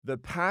The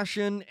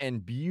passion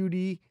and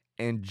beauty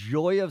and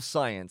joy of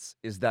science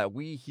is that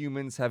we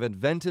humans have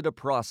invented a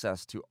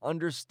process to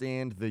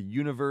understand the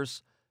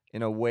universe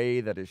in a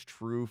way that is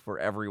true for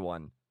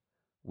everyone.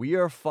 We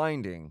are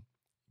finding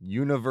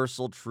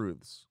universal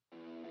truths.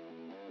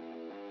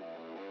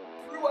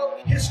 Throughout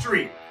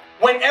history,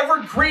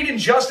 whenever great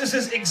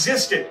injustices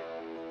existed,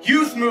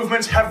 youth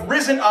movements have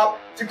risen up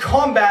to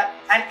combat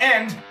and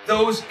end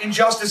those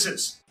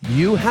injustices.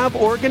 You have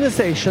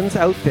organizations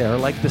out there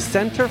like the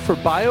Center for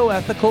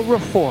Bioethical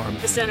Reform,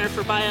 the Center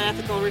for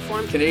Bioethical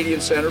Reform,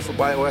 Canadian Center for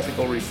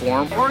Bioethical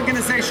Reform,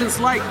 organizations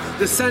like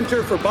the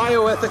Center for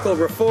Bioethical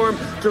Reform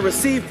to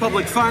receive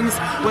public funds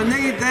when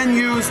they then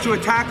use to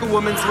attack a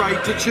woman's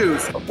right to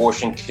choose.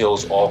 Abortion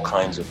kills all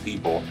kinds of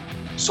people,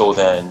 so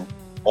then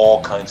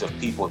all kinds of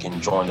people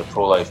can join the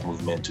pro-life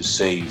movement to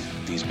save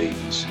these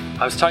babies.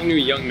 I was talking to a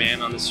young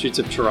man on the streets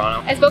of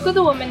Toronto. I spoke with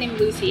a woman named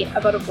Lucy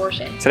about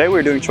abortion. Today we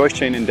were doing Choice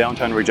Chain in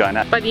downtown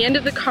Regina. By the end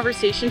of the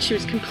conversation, she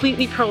was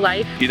completely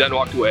pro-life. He then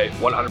walked away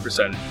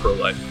 100%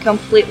 pro-life.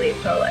 Completely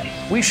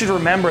pro-life. We should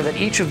remember that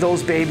each of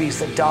those babies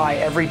that die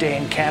every day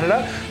in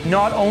Canada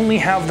not only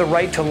have the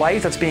right to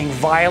life that's being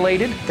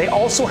violated, they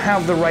also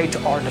have the right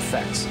to our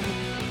defense.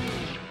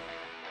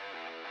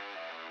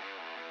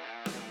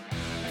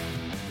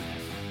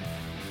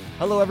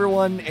 Hello,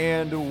 everyone,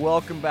 and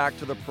welcome back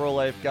to the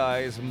Pro-Life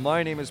Guys.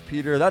 My name is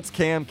Peter. That's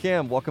Cam.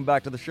 Cam, welcome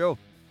back to the show.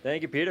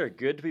 Thank you, Peter.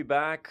 Good to be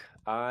back.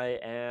 I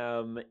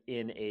am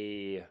in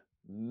a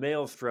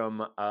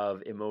maelstrom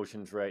of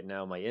emotions right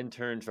now. My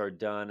interns are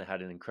done. I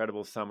had an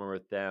incredible summer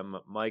with them.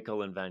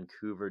 Michael in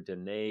Vancouver,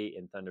 Danae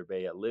in Thunder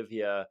Bay,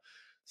 Olivia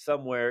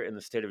somewhere in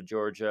the state of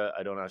Georgia.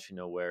 I don't actually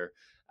know where.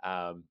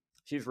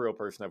 She's a real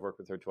person. I've worked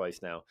with her twice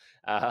now.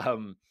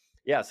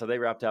 So they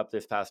wrapped up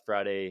this past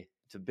Friday.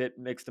 It's a bit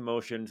mixed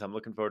emotions. I'm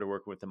looking forward to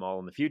working with them all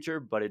in the future,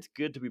 but it's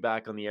good to be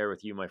back on the air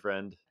with you, my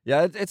friend.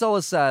 Yeah, it's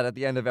always sad at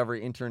the end of every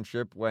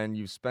internship when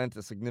you've spent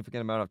a significant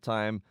amount of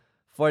time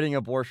fighting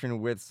abortion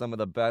with some of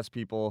the best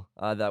people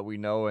that we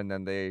know, and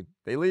then they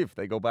leave.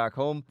 They go back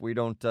home. We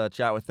don't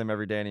chat with them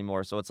every day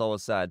anymore, so it's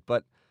always sad.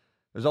 But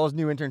there's always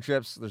new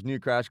internships. There's new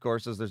crash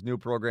courses. There's new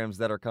programs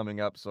that are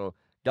coming up. So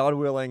God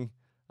willing,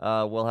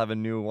 we'll have a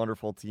new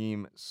wonderful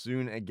team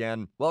soon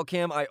again. Well,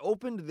 Cam, I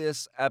opened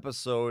this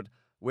episode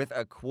with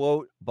a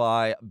quote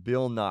by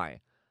Bill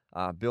Nye.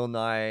 Bill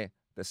Nye,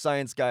 the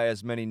science guy,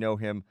 as many know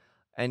him.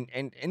 And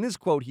in this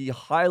quote, he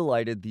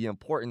highlighted the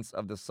importance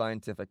of the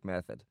scientific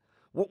method.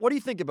 What do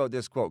you think about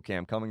this quote,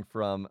 Cam, coming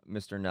from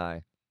Mr.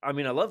 Nye? I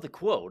mean, I love the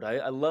quote.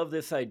 I love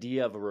this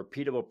idea of a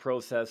repeatable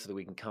process so that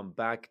we can come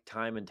back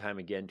time and time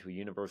again to a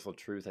universal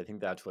truth. I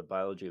think that's what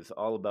biology is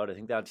all about. I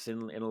think that's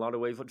in a lot of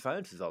ways what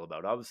science is all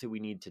about. Obviously,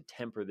 we need to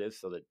temper this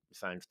so that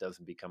science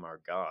doesn't become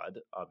our God.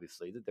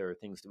 Obviously, that there are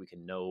things that we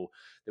can know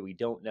that we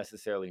don't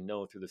necessarily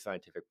know through the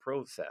scientific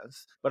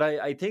process. But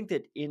I think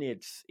that in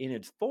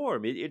its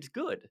form, it's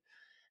good.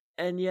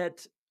 And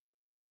yet,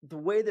 the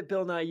way that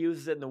Bill Nye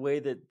uses it and the way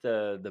that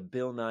the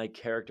Bill Nye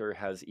character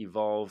has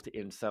evolved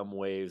in some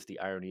ways, the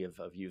irony of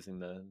using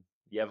the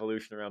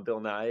evolution around Bill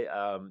Nye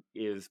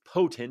is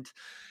potent.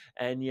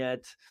 And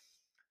yet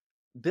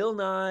Bill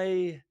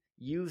Nye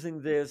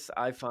using this,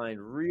 I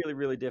find really,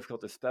 really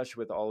difficult,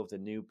 especially with all of the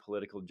new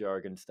political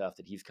jargon stuff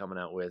that he's coming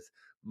out with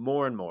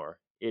more and more.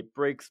 It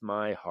breaks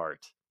my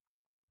heart.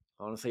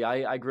 Honestly,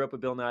 I grew up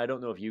with Bill Nye. I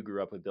don't know if you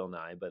grew up with Bill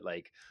Nye, but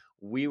like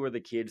we were the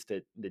kids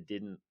that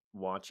didn't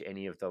watch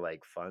any of the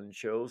like fun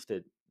shows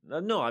that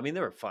no, I mean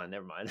they were fun,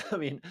 never mind. I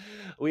mean,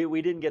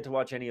 we didn't get to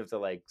watch any of the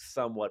like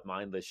somewhat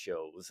mindless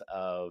shows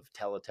of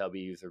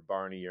Teletubbies or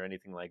Barney or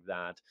anything like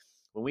that.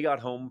 When we got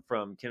home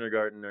from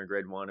kindergarten or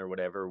grade 1 or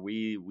whatever,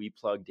 we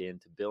plugged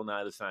into Bill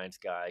Nye the Science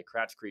Guy,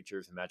 Kratts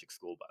Creatures, and Magic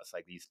School Bus,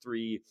 like these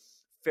three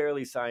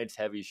fairly science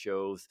heavy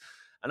shows.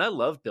 And I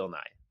love Bill Nye.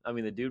 I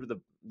mean, the dude with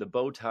the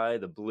bow tie,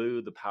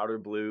 the powder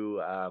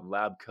blue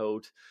lab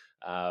coat.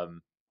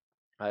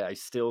 I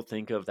still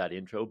think of that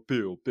intro,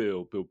 Bill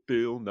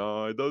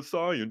Nye, the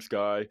science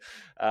guy,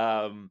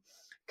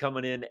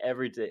 coming in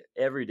every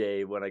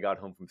day when I got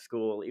home from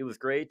school. It was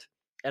great.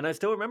 And I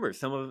still remember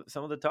some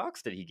of the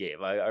talks that he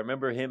gave. I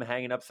remember him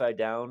hanging upside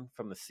down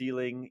from the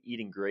ceiling,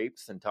 eating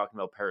grapes and talking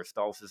about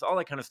peristalsis, all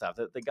that kind of stuff.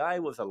 The guy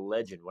was a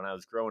legend when I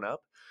was growing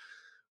up,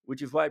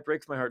 which is why it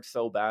breaks my heart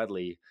so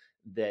badly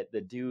that the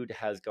dude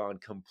has gone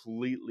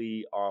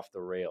completely off the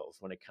rails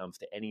when it comes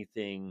to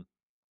anything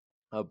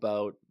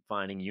about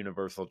finding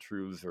universal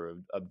truths or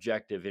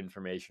objective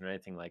information or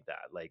anything like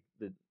that. Like,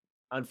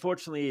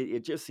 unfortunately,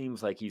 it just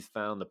seems like he's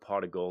found the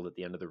pot of gold at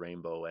the end of the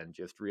rainbow and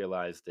just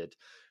realized that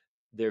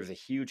there's a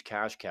huge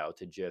cash cow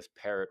to just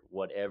parrot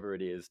whatever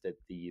it is that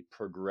the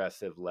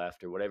progressive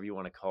left or whatever you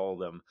want to call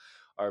them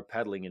are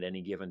peddling at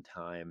any given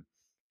time.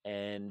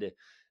 And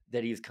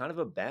that he's kind of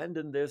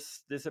abandoned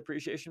this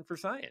appreciation for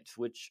science,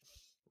 which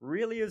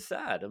really is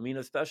sad. I mean,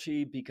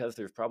 especially because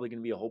there's probably going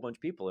to be a whole bunch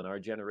of people in our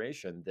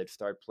generation that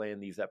start playing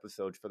these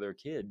episodes for their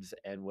kids,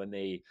 and when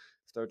they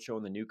start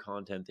showing the new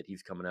content that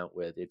he's coming out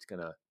with, it's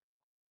gonna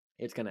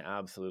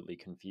absolutely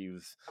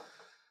confuse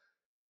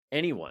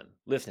anyone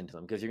listening to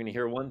them, because you're going to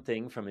hear one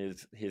thing from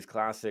his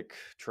classic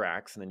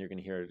tracks, and then you're going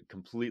to hear a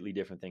completely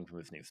different thing from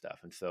his new stuff.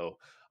 And so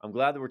I'm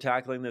glad that we're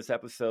tackling this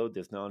episode,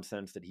 this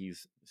nonsense that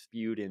he's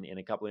spewed in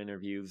a couple of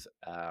interviews.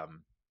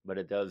 But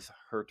it does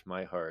hurt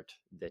my heart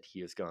that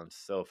he has gone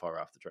so far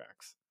off the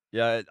tracks.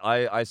 Yeah,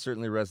 I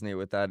certainly resonate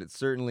with that. It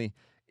certainly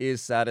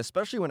is sad,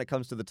 especially when it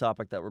comes to the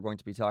topic that we're going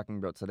to be talking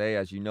about today.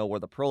 As you know, we're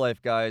the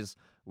pro-life guys.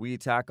 We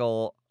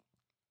tackle,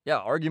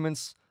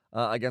 arguments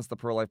against the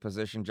pro-life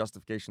position,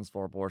 justifications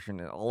for abortion,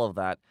 and all of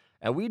that.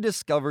 And we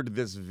discovered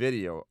this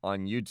video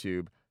on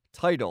YouTube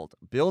titled,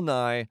 Bill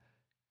Nye,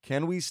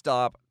 Can We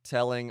Stop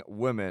Telling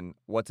Women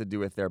What to Do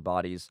with Their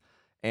Bodies?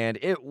 And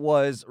it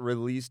was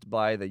released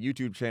by the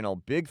YouTube channel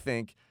Big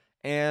Think.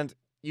 And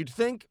you'd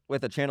think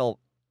with a channel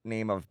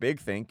name of Big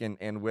Think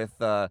and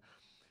with, our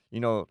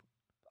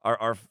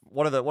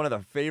one of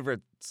the favorite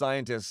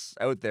scientists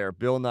out there,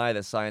 Bill Nye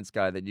the Science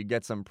Guy, that you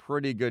get some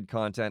pretty good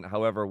content.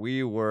 However,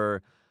 we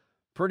were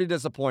pretty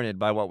disappointed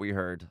by what we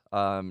heard.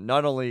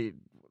 Not only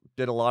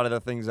were a lot of the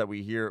things that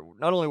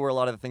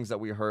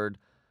we heard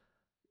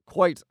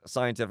quite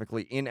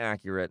scientifically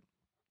inaccurate,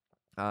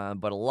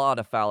 but a lot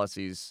of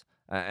fallacies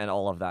and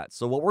all of that.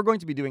 So what we're going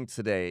to be doing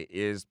today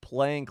is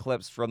playing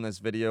clips from this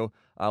video.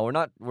 We're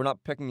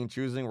not picking and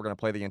choosing. We're going to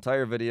play the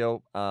entire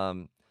video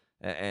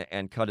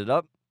and cut it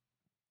up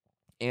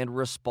and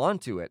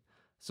respond to it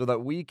so that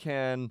we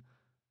can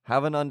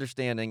have an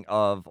understanding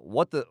of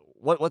what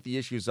the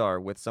issues are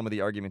with some of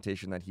the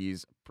argumentation that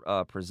he's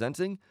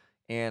presenting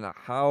and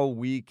how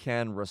we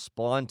can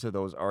respond to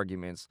those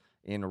arguments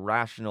in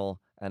rational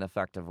and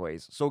effective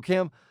ways. So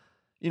Cam,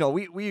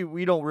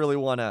 we don't really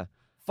want to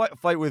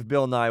fight with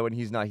Bill Nye when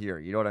he's not here.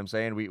 You know what I'm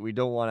saying? We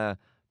don't want to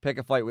pick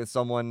a fight with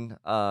someone.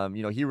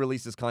 He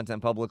releases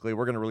content publicly.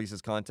 We're going to release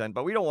his content,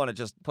 but we don't want to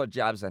just put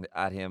jabs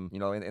at him,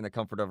 in the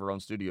comfort of our own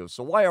studios.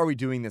 So why are we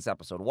doing this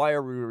episode? Why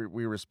are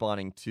we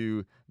responding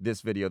to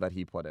this video that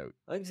he put out?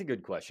 I think it's a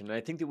good question. And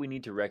I think that we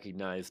need to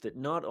recognize that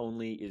not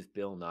only is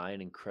Bill Nye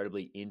an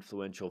incredibly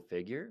influential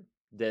figure,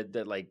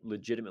 that like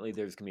legitimately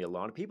there's going to be a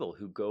lot of people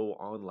who go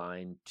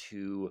online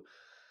to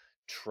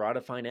try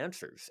to find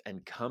answers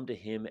and come to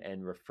him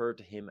and refer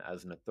to him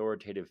as an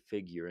authoritative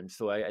figure. And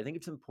so I think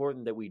it's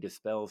important that we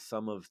dispel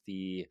some of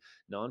the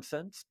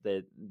nonsense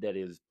that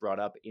is brought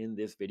up in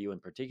this video in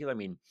particular. I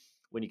mean,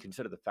 when you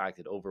consider the fact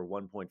that over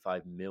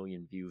 1.5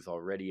 million views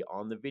already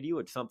on the video,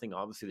 it's something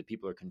obviously that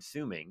people are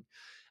consuming.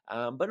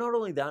 But not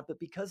only that, but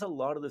because a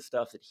lot of the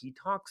stuff that he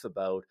talks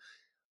about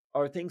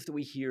are things that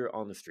we hear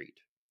on the street.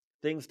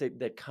 Things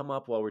that come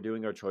up while we're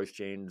doing our choice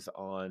chains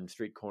on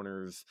street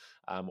corners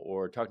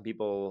or talking to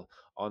people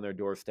on their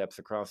doorsteps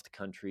across the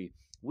country.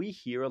 We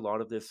hear a lot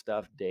of this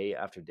stuff day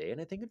after day,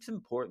 and I think it's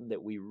important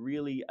that we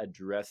really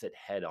address it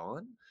head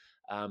on,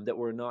 that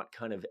we're not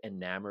kind of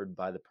enamored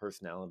by the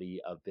personality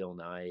of Bill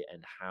Nye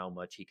and how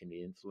much he can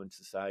influence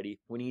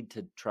society. We need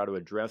to try to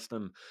address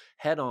them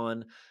head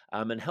on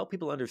and help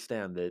people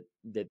understand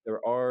that there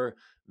are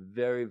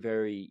very,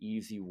 very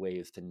easy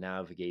ways to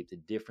navigate the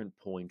different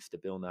points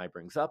that Bill Nye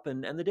brings up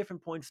and the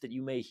different points that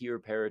you may hear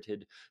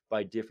parroted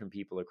by different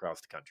people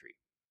across the country.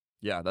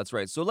 Yeah, that's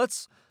right. So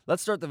let's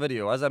start the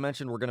video. As I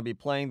mentioned, we're going to be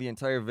playing the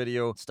entire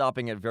video,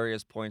 stopping at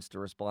various points to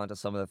respond to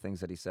some of the things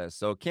that he says.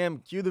 So Cam,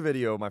 cue the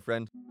video, my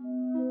friend.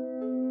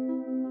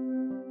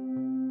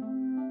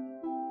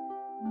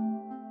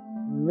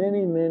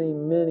 Many, many,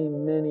 many,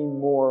 many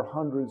more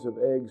hundreds of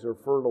eggs are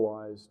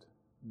fertilized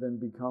than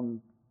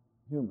become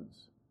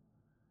humans.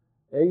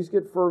 Eggs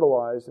get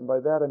fertilized, and by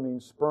that I mean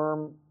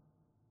sperm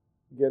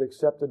get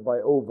accepted by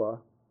ova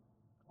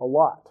a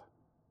lot.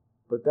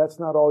 But that's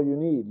not all you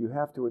need. You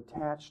have to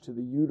attach to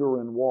the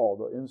uterine wall,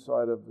 the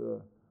inside of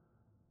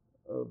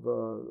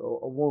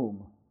a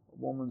womb, a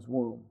woman's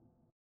womb.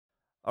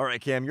 All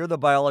right, Cam, you're the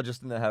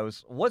biologist in the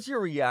house. What's your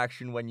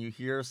reaction when you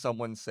hear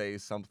someone say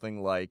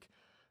something like,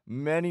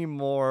 many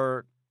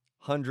more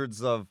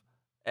hundreds of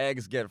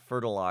eggs get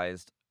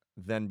fertilized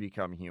than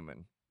become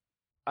human?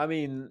 I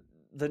mean,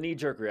 the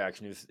knee-jerk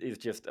reaction is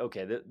just,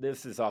 okay,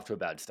 this is off to a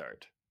bad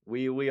start.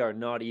 We are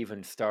not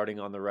even starting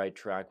on the right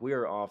track. We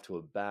are off to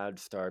a bad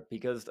start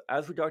because,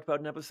 as we talked about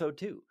in episode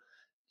 2,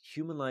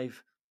 human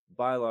life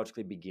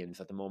biologically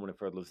begins at the moment of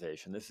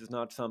fertilization. This is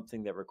not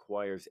something that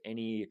requires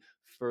any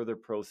further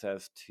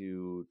process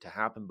to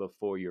happen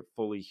before you're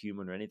fully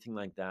human or anything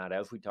like that.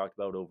 As we talked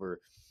about, over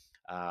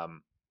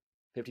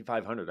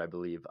 5,500, I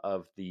believe,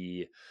 of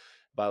the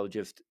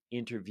biologists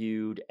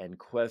interviewed and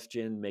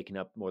questioned, making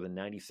up more than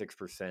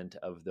 96%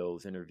 of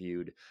those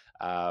interviewed,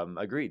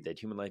 agreed that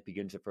human life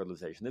begins at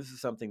fertilization. This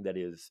is something that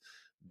is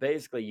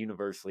basically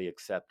universally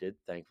accepted,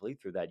 thankfully,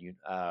 through that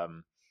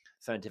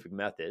scientific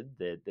method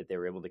that they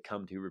were able to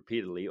come to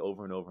repeatedly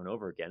over and over and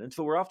over again. And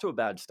so we're off to a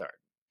bad start.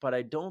 But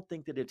I don't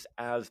think that it's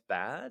as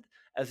bad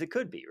as it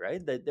could be,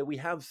 right? That we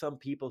have some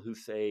people who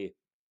say,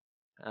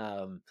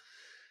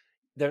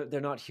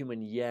 they're not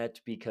human yet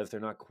because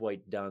they're not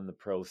quite done the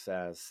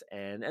process,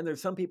 and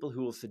there's some people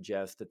who will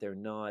suggest that they're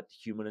not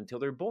human until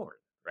they're born,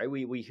 right?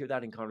 We hear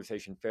that in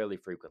conversation fairly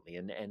frequently,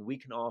 and we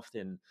can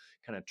often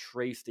kind of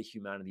trace the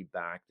humanity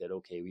back that,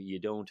 okay, you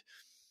don't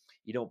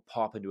you don't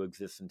pop into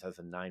existence as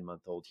a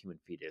 9-month-old human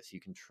fetus. You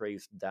can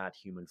trace that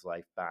human's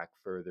life back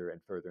further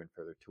and further and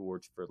further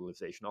towards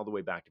fertilization, all the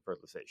way back to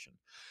fertilization.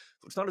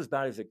 So it's not as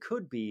bad as it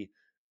could be,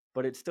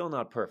 but it's still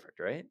not perfect,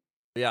 right?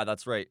 Yeah,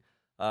 that's right.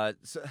 It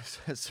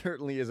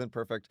certainly isn't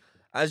perfect.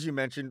 As you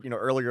mentioned,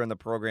 earlier in the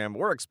program,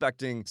 we're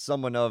expecting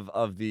someone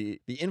of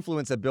the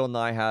influence that Bill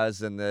Nye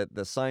has and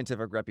the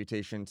scientific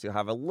reputation to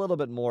have a little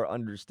bit more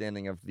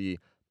understanding of the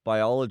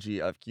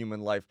biology of human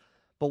life.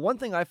 But one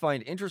thing I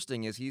find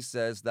interesting is he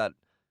says that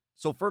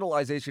so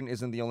fertilization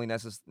isn't the only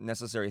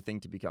necessary thing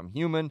to become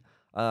human,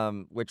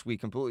 which we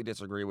completely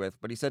disagree with.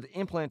 But he said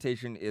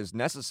implantation is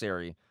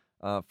necessary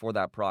for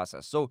that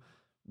process. So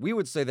we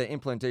would say that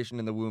implantation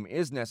in the womb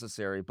is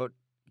necessary, but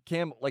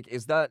Cam,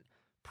 is that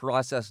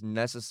process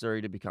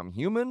necessary to become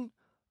human?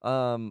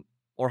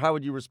 Or how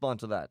would you respond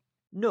to that?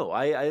 No,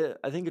 I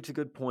think it's a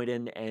good point,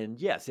 and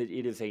yes, it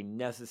is a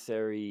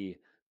necessary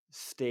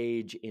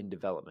stage in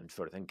development,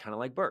 sort of thing, kind of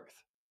like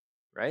birth,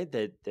 right?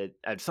 That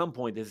at some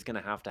point this is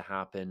going to have to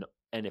happen,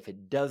 and if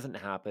it doesn't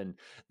happen,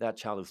 that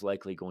child is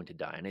likely going to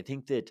die. And I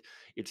think that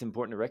it's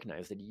important to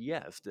recognize that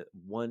yes, that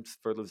once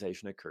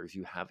fertilization occurs,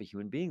 you have a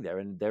human being there,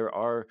 and there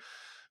are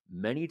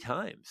many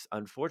times,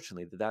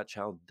 unfortunately, that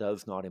child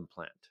does not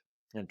implant.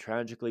 And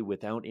tragically,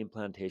 without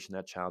implantation,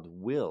 that child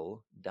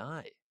will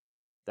die.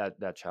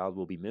 That child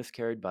will be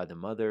miscarried by the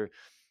mother,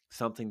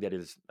 something that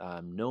is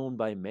known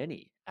by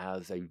many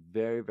as a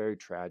very, very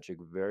tragic,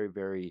 very,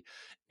 very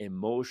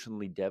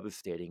emotionally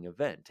devastating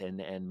event.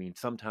 And I mean,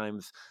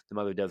 sometimes the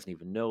mother doesn't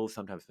even know.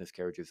 Sometimes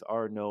miscarriages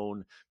are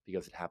known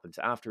because it happens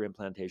after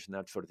implantation,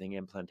 that sort of thing.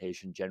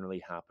 Implantation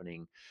generally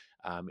happening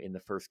in the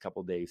first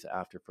couple days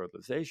after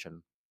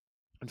fertilization.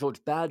 And so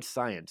it's bad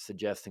science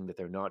suggesting that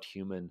they're not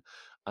human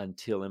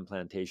until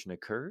implantation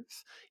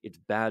occurs. It's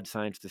bad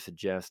science to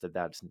suggest that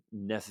that's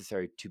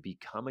necessary to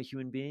become a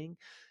human being.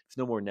 It's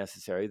no more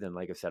necessary than,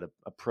 like I said,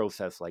 a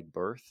process like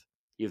birth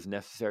is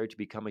necessary to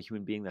become a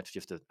human being. That's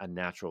just a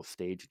natural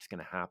stage. It's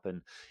going to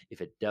happen. If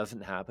it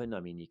doesn't happen,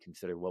 I mean, you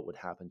consider what would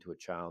happen to a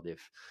child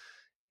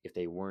if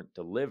they weren't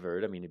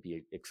delivered. I mean, it'd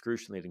be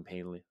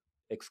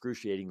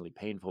excruciatingly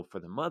painful for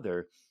the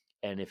mother.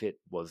 And if it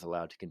was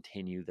allowed to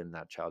continue, then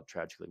that child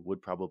tragically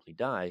would probably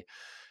die.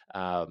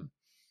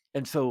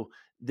 And so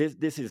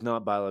this is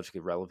not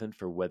biologically relevant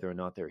for whether or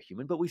not they're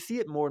human, but we see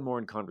it more and more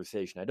in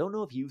conversation. I don't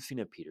know if you've seen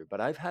it, Peter,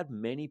 but I've had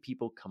many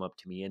people come up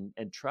to me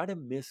and try to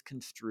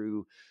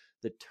misconstrue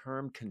the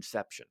term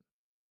conception.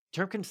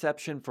 Term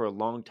conception for a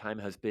long time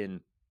has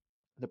been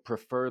the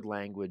preferred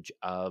language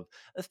of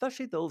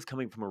especially those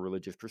coming from a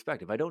religious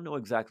perspective. I don't know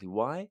exactly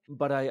why,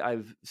 but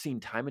I've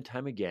seen time and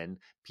time again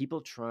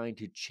people trying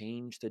to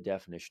change the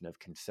definition of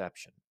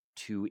conception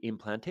to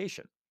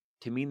implantation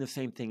to mean the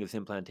same thing as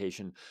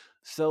implantation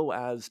so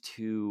as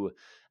to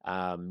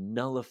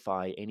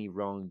nullify any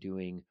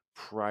wrongdoing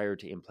prior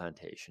to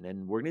implantation.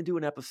 And we're going to do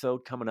an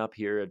episode coming up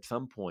here at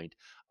some point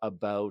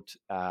about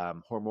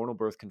hormonal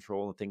birth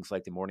control and things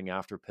like the morning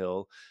after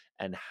pill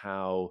and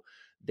how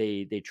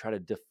they try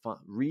to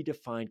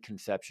redefine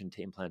conception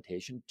to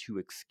implantation to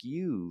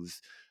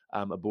excuse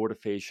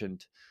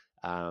abortifacient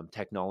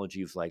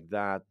technologies like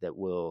that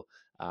will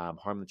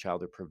harm the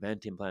child or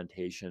prevent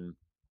implantation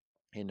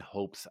in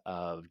hopes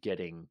of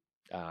getting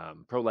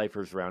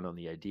pro-lifers around on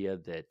the idea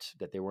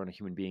that they weren't a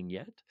human being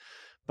yet.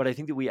 But I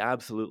think that we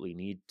absolutely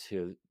need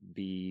to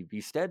be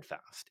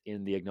steadfast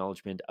in the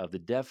acknowledgement of the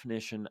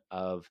definition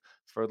of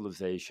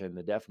fertilization,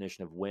 the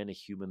definition of when a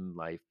human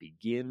life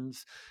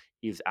begins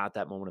is at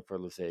that moment of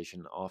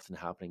fertilization, often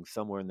happening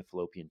somewhere in the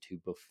fallopian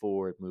tube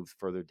before it moves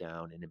further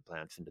down and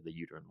implants into the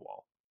uterine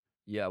wall.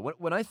 Yeah,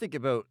 when I think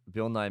about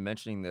Bill Nye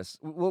mentioning this,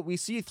 what we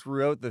see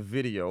throughout the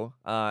video,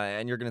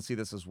 and you're going to see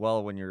this as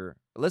well when you're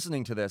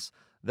listening to this,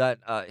 that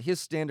his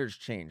standards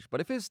change.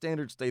 But if his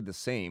standards stayed the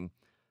same,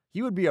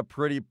 he would be a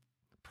pretty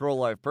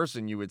pro-life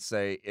person, you would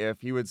say,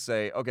 if he would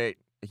say, okay,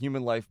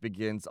 human life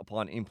begins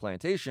upon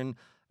implantation,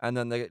 and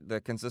then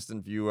the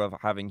consistent view of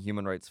having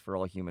human rights for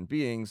all human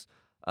beings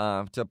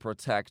to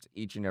protect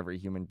each and every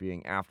human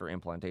being after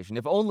implantation.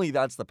 If only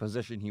that's the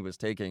position he was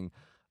taking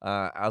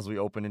as we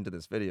open into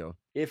this video.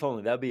 If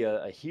only. That'd be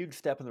a huge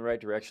step in the right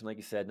direction, like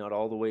you said, not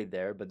all the way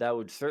there, but that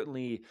would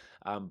certainly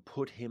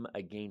put him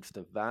against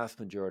the vast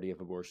majority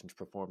of abortions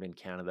performed in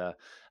Canada.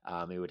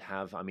 It would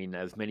have, I mean,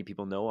 as many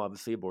people know,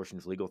 obviously abortion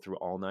is legal through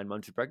all 9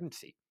 months of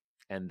pregnancy,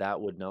 and that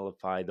would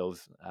nullify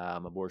those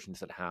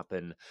abortions that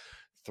happen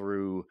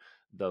through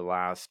the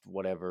last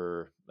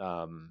whatever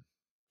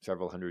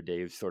several hundred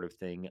days sort of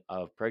thing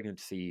of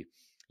pregnancy.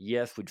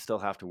 Yes, we'd still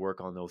have to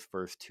work on those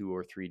first 2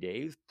 or 3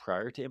 days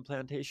prior to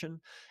implantation,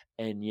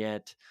 and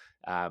yet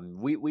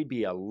we'd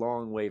be a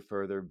long way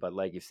further. But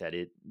like you said,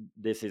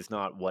 this is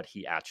not what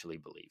he actually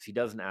believes. He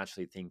doesn't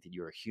actually think that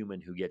you're a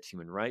human who gets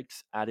human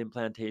rights at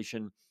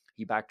implantation.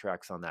 He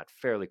backtracks on that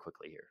fairly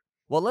quickly here.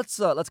 Well,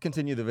 let's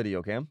continue the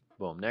video, Cam.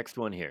 Boom, next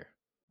one here.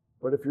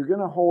 But if you're going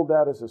to hold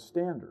that as a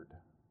standard,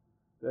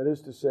 that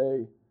is to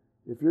say,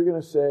 if you're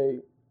going to say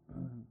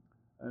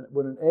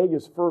when an egg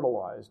is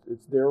fertilized,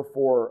 it's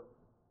therefore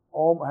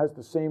has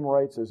the same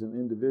rights as an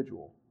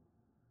individual,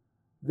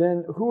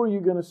 then whom are you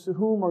going to sue?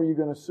 Whom are you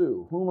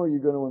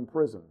going to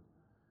imprison?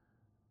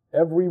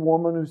 Every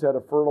woman who's had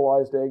a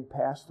fertilized egg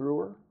pass through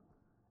her?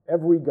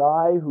 Every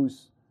guy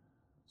whose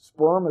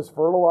sperm has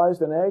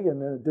fertilized an egg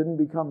and then it didn't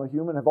become a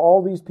human? Have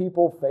all these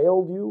people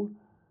failed you?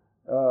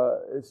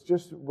 It's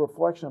just a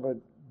reflection of a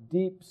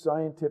deep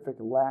scientific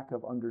lack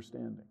of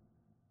understanding.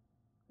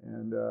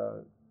 And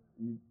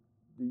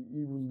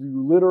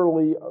you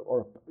literally,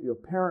 or you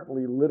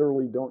apparently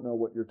literally don't know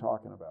what you're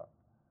talking about.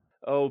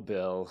 Oh,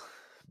 Bill.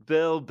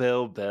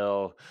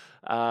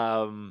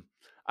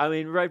 I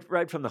mean,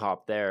 right from the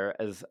hop there,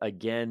 as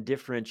again,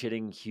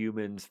 differentiating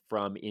humans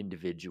from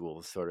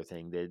individuals sort of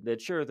thing.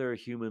 That sure, they're a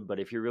human, but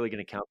if you're really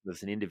going to count them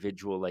as an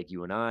individual like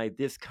you and I,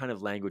 this kind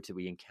of language that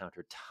we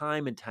encounter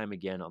time and time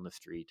again on the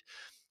street,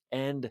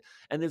 and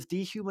this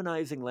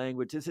dehumanizing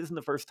language, this isn't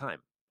the first time,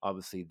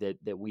 obviously,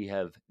 that we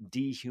have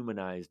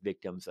dehumanized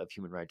victims of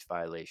human rights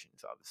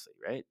violations, obviously,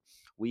 right?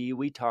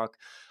 We talk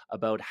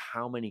about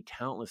how many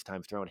countless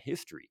times throughout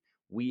history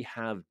we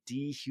have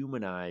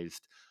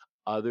dehumanized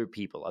other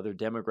people, other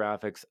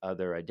demographics,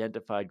 other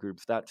identified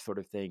groups, that sort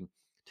of thing,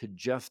 to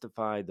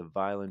justify the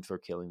violence or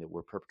killing that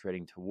we're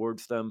perpetrating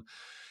towards them.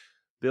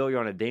 Bill, you're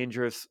on a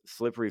dangerous,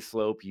 slippery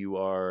slope. You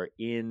are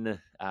in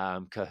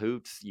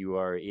cahoots. You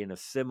are in a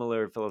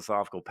similar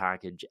philosophical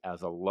package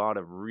as a lot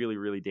of really,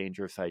 really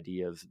dangerous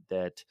ideas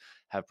that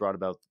have brought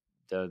about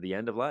the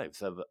end of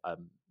lives of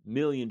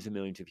millions and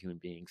millions of human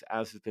beings,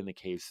 as has been the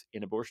case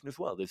in abortion as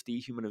well. This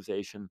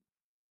dehumanization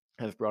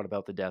has brought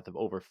about the death of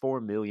over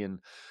 4 million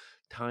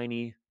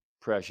tiny,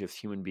 precious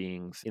human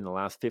beings in the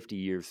last 50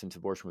 years since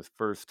abortion was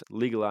first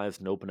legalized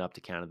and opened up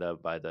to Canada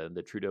by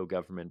the Trudeau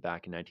government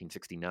back in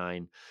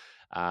 1969.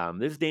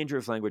 This is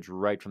dangerous language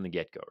right from the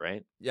get-go,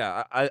 right?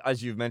 Yeah,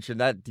 as you've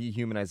mentioned, that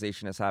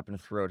dehumanization has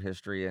happened throughout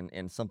history,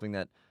 and something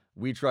that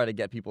we try to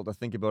get people to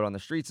think about on the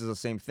streets is the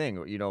same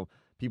thing. You know,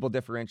 people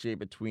differentiate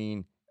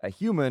between a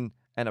human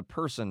and a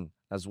person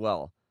as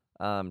well,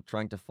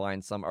 trying to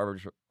find some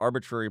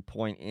arbitrary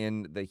point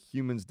in the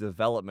human's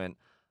development.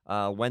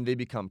 When they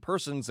become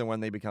persons, and when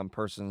they become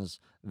persons,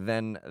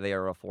 then they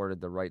are afforded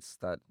the rights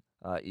that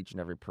each and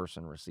every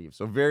person receives.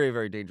 So very,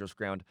 very dangerous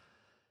ground.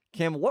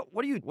 Cam, what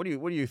do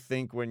you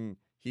think when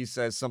he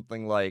says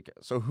something like,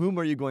 "So whom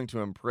are you going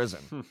to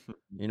imprison?"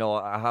 You know,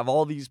 have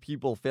all these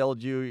people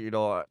failed you? You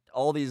know,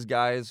 all these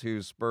guys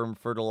whose sperm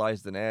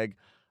fertilized an egg,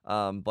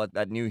 but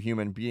that new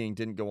human being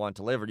didn't go on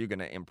to live. Are you going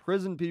to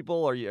imprison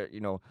people? Or you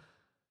know,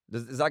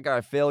 does that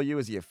guy fail you?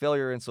 Is he a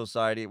failure in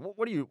society?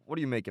 What do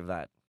you make of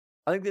that?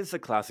 I think this is a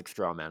classic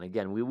straw man.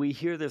 Again, we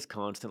hear this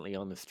constantly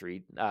on the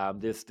street.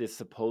 This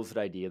supposed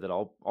idea that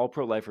all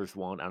pro-lifers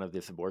want out of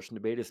this abortion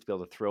debate is to be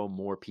able to throw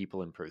more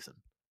people in prison,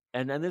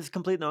 and this is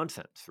complete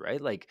nonsense,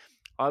 right? Like,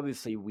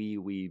 obviously,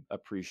 we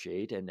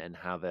appreciate and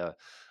have a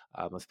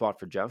spot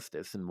for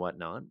justice and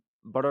whatnot,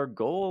 but our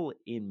goal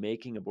in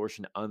making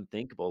abortion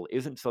unthinkable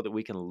isn't so that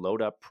we can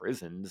load up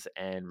prisons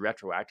and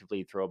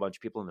retroactively throw a bunch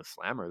of people in the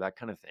slammer, that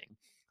kind of thing.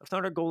 That's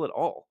not our goal at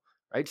all.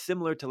 Right?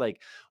 Similar to,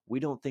 like, we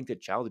don't think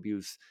that child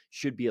abuse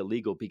should be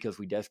illegal because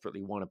we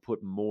desperately want to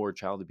put more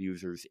child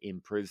abusers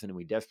in prison, and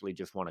we desperately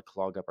just want to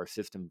clog up our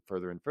system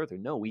further and further.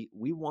 No, we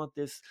want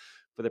this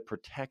for the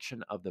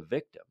protection of the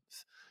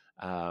victims.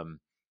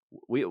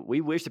 We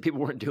wish that people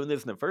weren't doing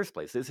this in the first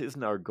place. This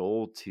isn't our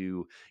goal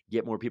to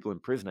get more people in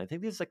prison. I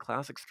think this is a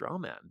classic straw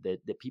man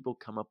that people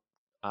come up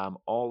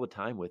all the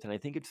time with, and I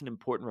think it's an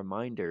important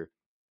reminder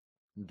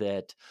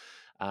that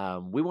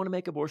we want to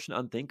make abortion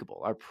unthinkable.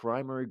 Our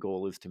primary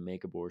goal is to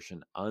make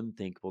abortion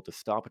unthinkable, to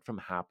stop it from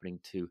happening,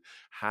 to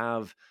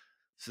have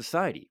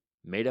society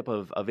made up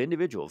of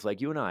individuals like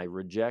you and I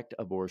reject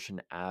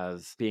abortion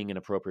as being an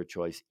appropriate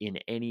choice in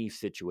any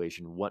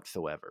situation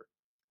whatsoever.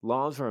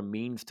 Laws are a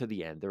means to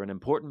the end. They're an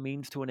important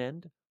means to an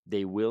end.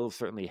 They will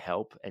certainly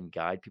help and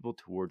guide people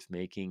towards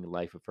making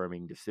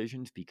life-affirming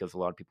decisions, because a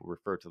lot of people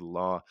refer to the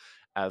law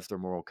as their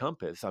moral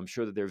compass. I'm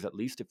sure that there's at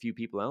least a few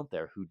people out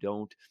there who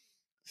don't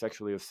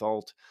sexually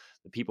assault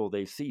the people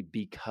they see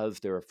because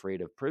they're afraid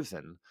of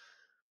prison.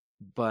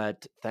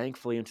 But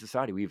thankfully in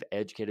society, we've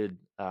educated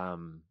a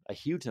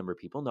huge number of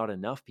people, not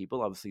enough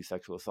people. Obviously,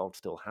 sexual assault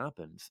still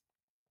happens.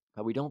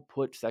 But we don't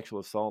put sexual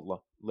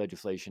assault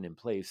legislation in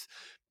place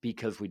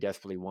because we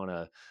desperately want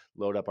to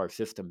load up our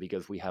system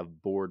because we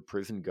have bored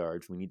prison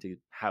guards. We need to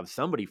have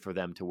somebody for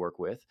them to work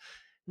with.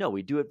 No,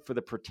 we do it for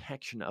the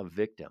protection of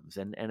victims.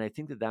 And I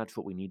think that that's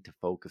what we need to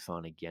focus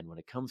on again when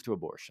it comes to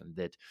abortion,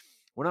 that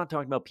we're not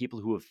talking about people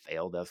who have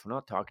failed us. We're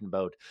not talking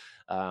about,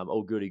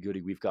 oh, goody,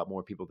 we've got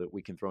more people that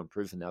we can throw in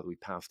prison now that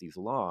we've passed these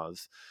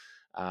laws.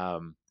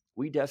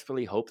 We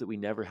desperately hope that we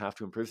never have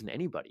to imprison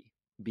anybody,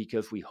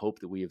 because we hope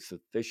that we have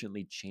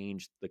sufficiently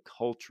changed the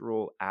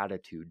cultural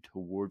attitude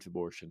towards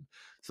abortion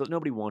so that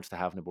nobody wants to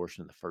have an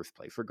abortion in the first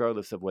place,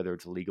 regardless of whether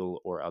it's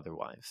legal or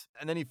otherwise.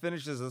 And then he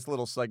finishes this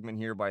little segment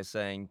here by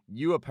saying,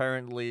 "You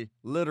apparently,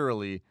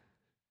 literally,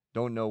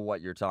 don't know what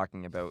you're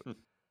talking about."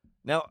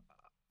 Now,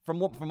 from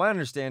my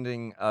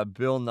understanding,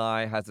 Bill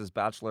Nye has his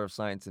Bachelor of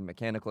Science in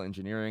Mechanical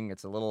Engineering.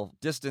 It's a little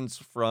distance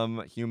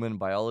from human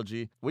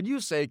biology. Would you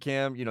say,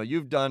 Cam, you know,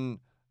 you've done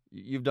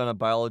You've done a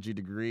biology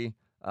degree.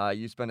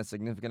 You spent a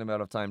significant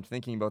amount of time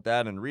thinking about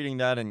that and reading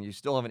that, and you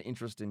still have an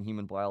interest in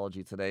human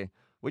biology today.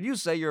 Would you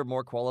say you're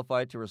more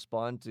qualified to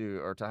respond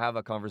to or to have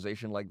a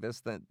conversation like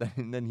this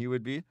than he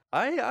would be?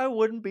 I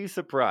wouldn't be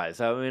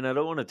surprised. I mean, I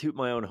don't want to toot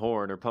my own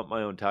horn or pump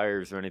my own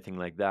tires or anything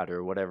like that,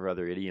 or whatever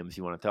other idioms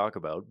you want to talk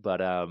about.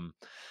 But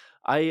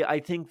I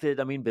think that,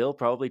 I mean, Bill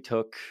probably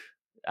took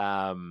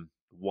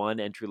one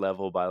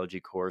entry-level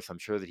biology course. I'm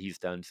sure that he's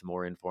done some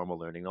more informal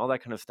learning, all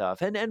that kind of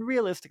stuff. And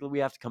realistically, we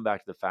have to come back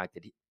to the fact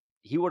that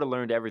he would have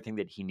learned everything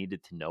that he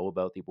needed to know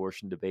about the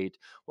abortion debate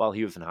while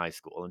he was in high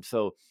school. And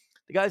so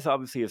the guy's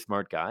obviously a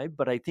smart guy,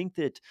 but I think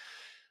that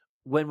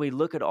when we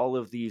look at all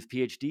of these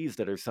PhDs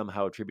that are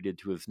somehow attributed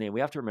to his name,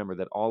 we have to remember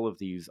that all of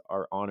these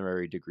are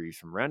honorary degrees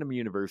from random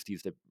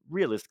universities that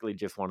realistically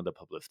just wanted the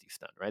publicity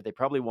stunt, right? They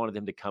probably wanted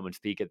him to come and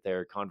speak at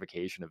their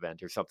convocation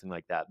event or something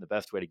like that. And the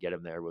best way to get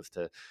him there was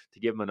to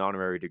give him an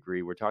honorary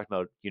degree. We're talking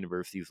about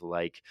universities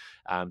like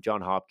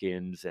Johns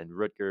Hopkins and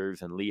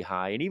Rutgers and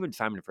Lehigh and even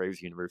Simon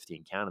Fraser University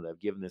in Canada have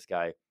given this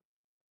guy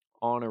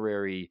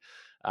honorary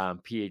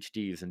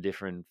PhDs in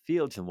different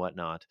fields and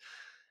whatnot.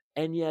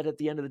 And yet, at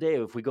the end of the day,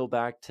 if we go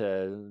back to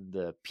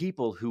the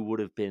people who would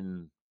have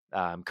been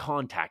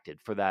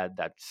contacted for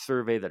that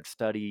survey, that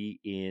study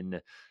in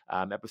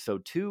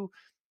episode 2,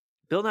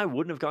 Bill and I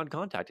wouldn't have gotten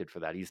contacted for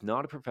that. He's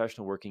not a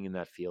professional working in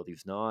that field.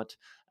 He's not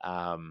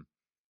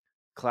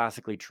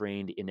classically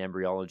trained in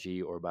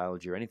embryology or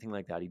biology or anything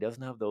like that. He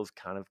doesn't have those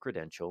kind of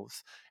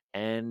credentials.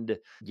 And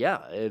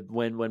yeah,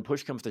 when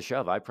push comes to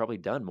shove, I've probably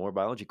done more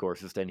biology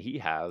courses than he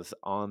has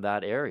on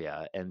that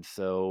area. And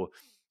so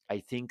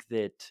I think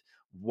that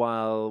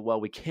while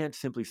we can't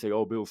simply say,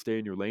 oh, Bill, stay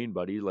in your lane,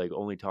 buddy, like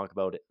only talk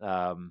about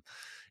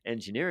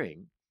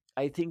engineering,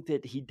 I think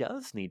that he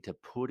does need to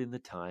put in the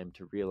time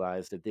to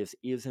realize that this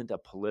isn't a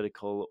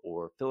political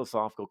or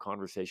philosophical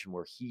conversation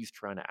where he's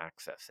trying to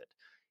access it.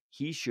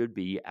 He should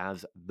be,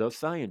 as the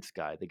science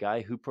guy, the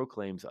guy who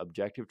proclaims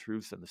objective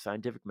truths and the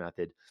scientific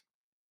method,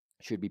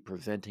 should be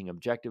presenting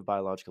objective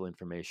biological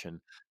information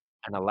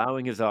and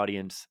allowing his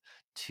audience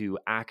to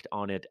act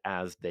on it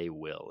as they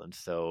will. And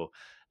so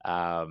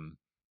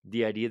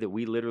the idea that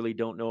we literally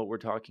don't know what we're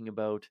talking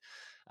about,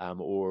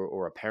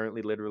 or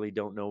apparently literally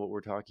don't know what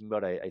we're talking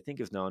about, I think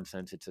is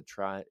nonsense. It's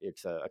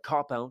a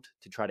cop-out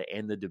to try to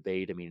end the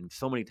debate. I mean,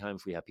 so many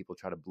times we have people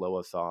try to blow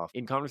us off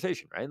in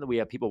conversation, right? And then we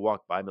have people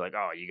walk by and be like,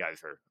 oh, you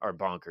guys are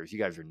bonkers. You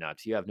guys are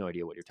nuts. You have no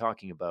idea what you're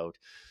talking about.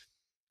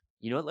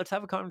 You know what? Let's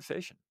have a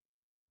conversation.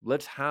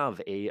 Let's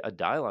have a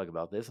dialogue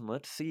about this, and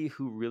let's see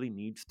who really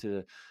needs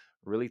to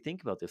really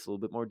think about this a little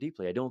bit more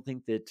deeply. I don't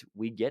think that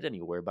we get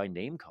anywhere by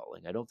name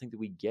calling. I don't think that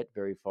we get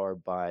very far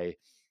by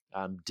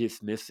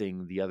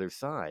dismissing the other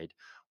side.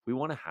 We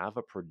want to have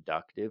a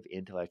productive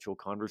intellectual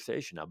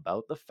conversation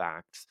about the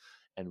facts,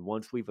 and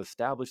once we've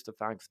established the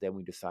facts, then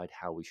we decide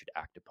how we should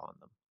act upon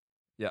them.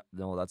 Yeah,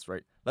 no, that's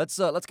right.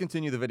 Let's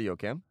continue the video,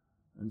 Cam.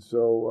 And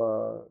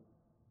so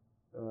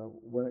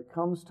when it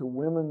comes to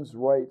women's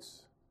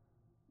rights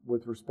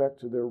with respect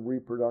to their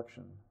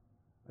reproduction,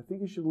 I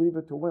think you should leave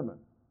it to women.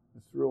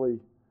 It's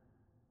really,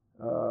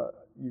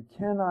 you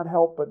cannot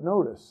help but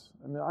notice.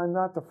 I mean, I'm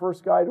not the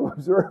first guy to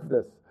observe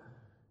this.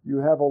 You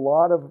have a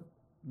lot of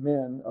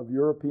men of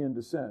European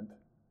descent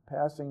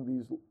passing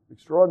these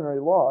extraordinary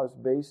laws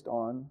based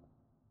on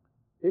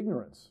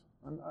ignorance.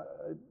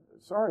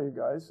 Sorry, you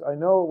guys. I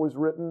know it was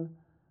written,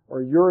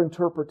 or your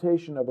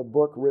interpretation of a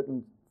book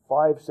written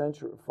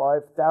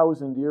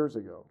 5,000 years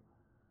ago,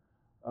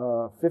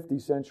 50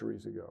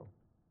 centuries ago,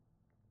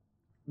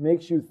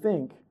 makes you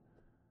think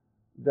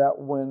that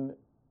when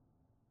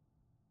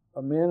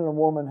a man and a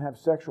woman have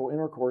sexual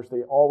intercourse,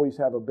 they always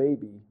have a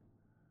baby.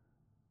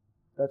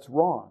 That's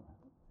wrong.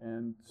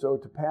 And so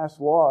to pass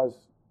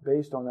laws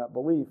based on that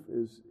belief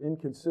is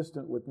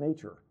inconsistent with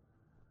nature.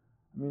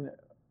 I mean,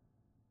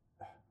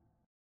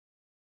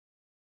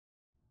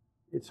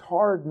 it's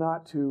hard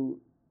not to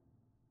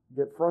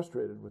get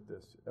frustrated with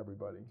this,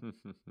 everybody.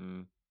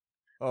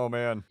 Oh,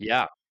 man.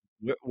 Yeah.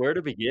 Where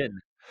to begin?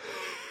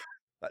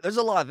 There's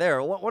a lot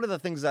there. One of the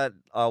things that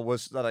I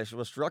was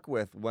struck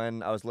with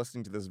when I was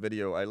listening to this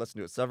video, I listened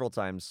to it several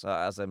times,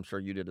 as I'm sure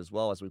you did as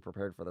well as we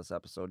prepared for this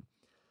episode,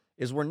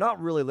 is we're not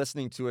really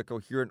listening to a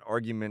coherent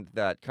argument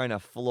that kind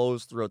of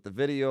flows throughout the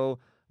video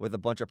with a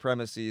bunch of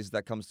premises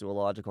that comes to a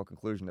logical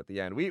conclusion at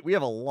the end. We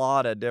have a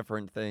lot of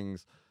different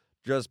things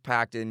just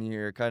packed in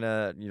here, kind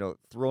of,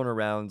 thrown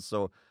around.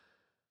 So,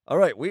 all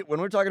right, when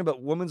we're talking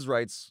about women's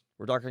rights,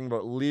 we're talking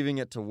about leaving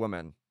it to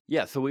women.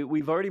 Yeah, so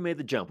we've already made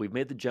the jump. We've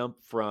made the jump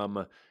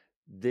from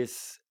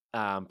this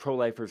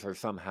pro-lifers are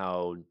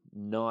somehow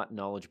not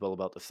knowledgeable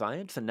about the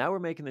science, and now we're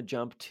making the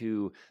jump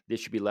to this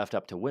should be left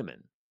up to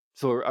women.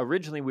 So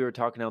originally we were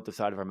talking out the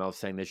side of our mouth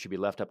saying this should be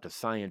left up to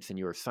science, and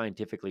you were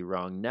scientifically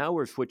wrong. Now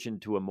we're switching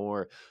to a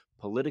more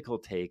political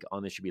take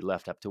on this should be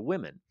left up to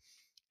women.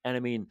 And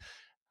I mean,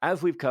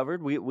 as we've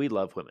covered, we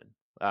love women.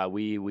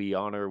 We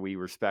honor, we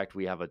respect.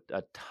 We have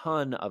a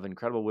ton of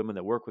incredible women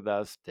that work with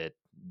us that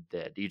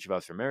each of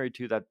us are married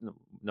to. That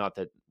not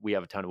that we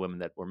have a ton of women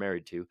that we're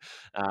married to.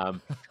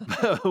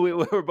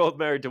 We're both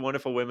married to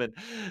wonderful women,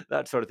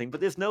 that sort of thing.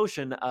 But this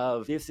notion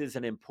of this is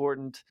an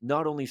important,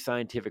 not only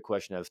scientific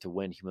question as to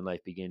when human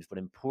life begins, but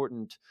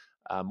important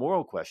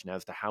moral question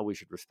as to how we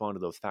should respond to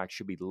those facts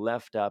should be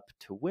left up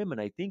to women,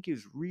 I think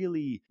is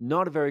really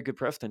not a very good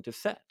precedent to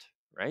set.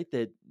 Right?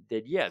 That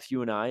yes,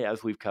 you and I,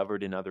 as we've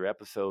covered in other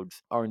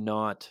episodes, are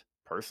not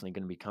personally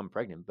going to become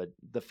pregnant, but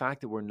the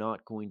fact that we're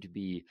not going to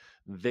be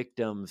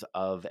victims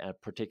of a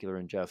particular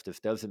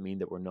injustice doesn't mean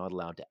that we're not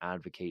allowed to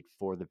advocate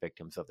for the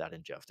victims of that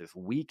injustice.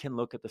 We can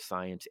look at the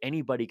science,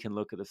 anybody can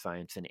look at the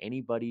science, and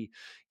anybody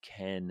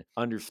can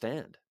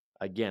understand.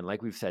 Again,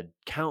 like we've said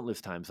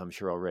countless times, I'm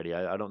sure already.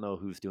 I don't know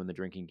who's doing the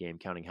drinking game,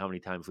 counting how many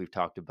times we've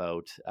talked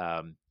about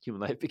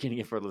human life beginning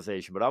and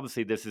fertilization, but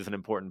obviously this is an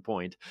important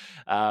point.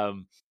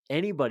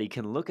 Anybody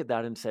can look at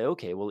that and say,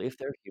 okay, well, if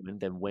they're human,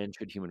 then when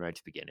should human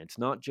rights begin? It's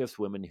not just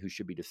women who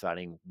should be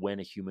deciding when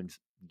a human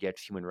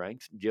gets human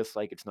rights, just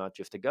like it's not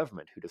just a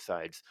government who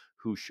decides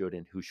who should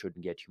and who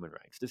shouldn't get human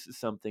rights. This is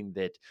something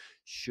that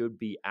should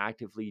be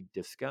actively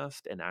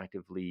discussed and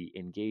actively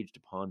engaged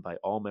upon by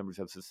all members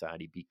of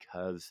society,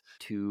 because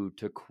to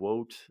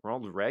quote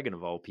Ronald Reagan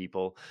of all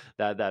people,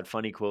 that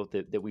funny quote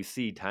that we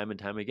see time and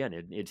time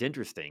again, it's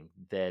interesting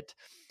that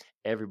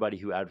everybody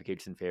who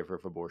advocates in favor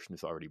of abortion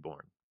is already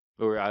born.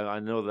 Or I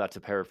know that's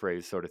a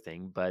paraphrase sort of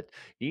thing, but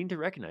you need to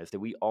recognize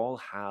that we all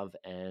have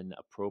an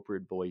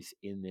appropriate voice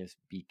in this,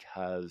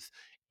 because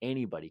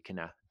anybody can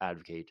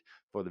advocate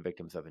for the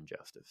victims of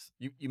injustice.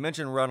 You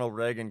mentioned Ronald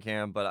Reagan,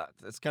 Cam, but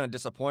it's kind of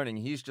disappointing.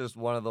 He's just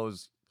one of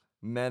those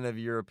men of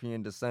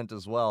European descent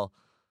as well.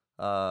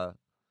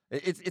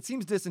 It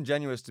seems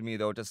disingenuous to me,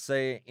 though, to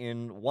say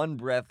in one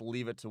breath,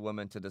 leave it to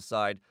women to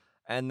decide,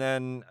 and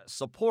then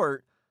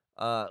support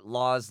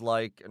laws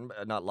like,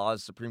 not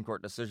laws, Supreme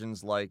Court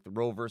decisions like the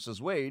Roe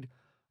versus Wade,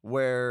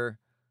 where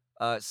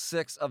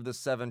 6 of the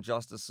 7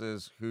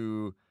 justices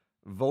who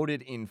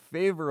voted in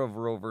favor of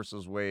Roe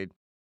versus Wade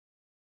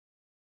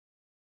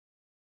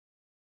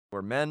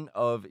were men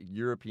of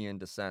European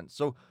descent.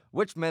 So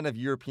which men of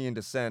European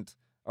descent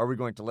are we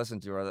going to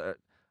listen to?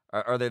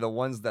 Are they the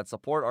ones that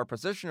support our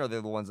position? Are they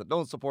the ones that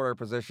don't support our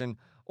position?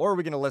 Or are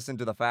we going to listen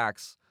to the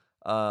facts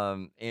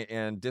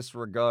and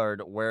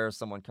disregard where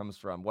someone comes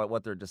from,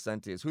 what their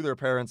descent is, who their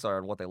parents are,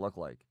 and what they look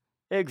like?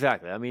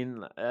 Exactly. I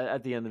mean,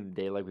 at the end of the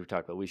day, like we've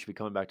talked about, we should be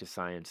coming back to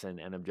science and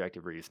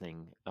objective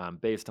reasoning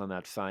based on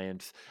that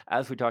science.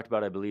 As we talked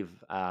about, I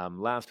believe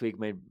last week,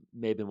 may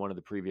have been one of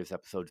the previous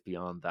episodes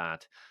beyond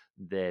that,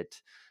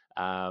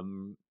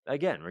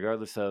 again,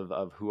 regardless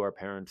of who our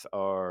parents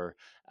are,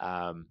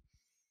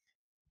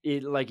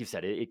 like you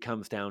said, it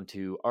comes down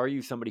to, are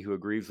you somebody who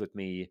agrees with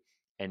me?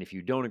 And if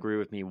you don't agree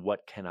with me,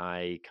 what can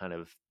I kind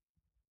of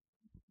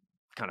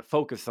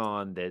focus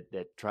on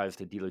that tries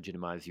to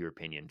delegitimize your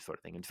opinion, sort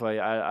of thing. And so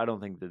I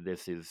don't think that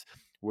this is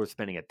worth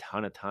spending a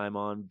ton of time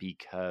on,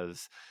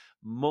 because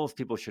most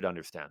people should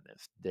understand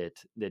this,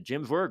 that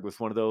Jim Zwerg was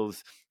one of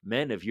those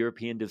men of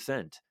European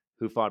descent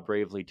who fought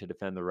bravely to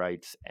defend the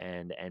rights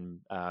and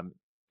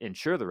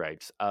ensure the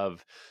rights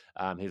of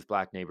his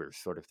black neighbors,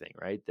 sort of thing,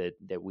 right?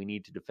 That we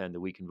need to defend the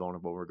weak and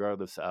vulnerable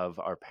regardless of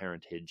our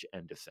parentage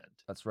and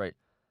descent. That's right.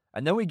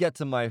 And then we get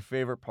to my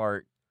favorite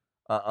part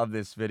of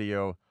this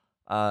video,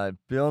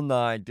 Bill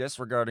Nye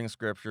disregarding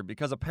Scripture,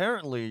 because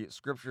apparently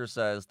Scripture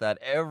says that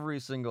every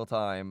single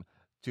time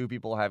 2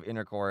 people have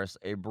intercourse,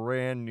 a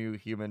brand new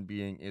human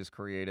being is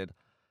created.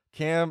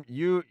 Cam,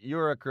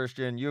 you're a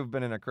Christian. You've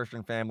been in a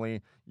Christian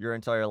family your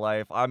entire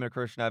life. I'm a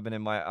Christian. I've been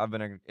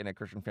in a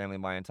Christian family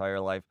my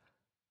entire life.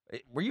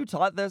 Were you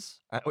taught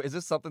this? Is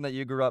this something that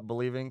you grew up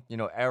believing?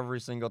 Every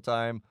single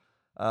time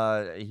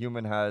a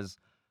human has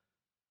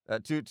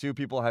two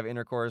people have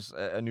intercourse,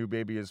 a new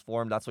baby is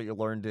formed. That's what you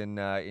learned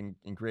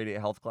in creative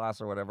health class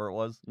or whatever it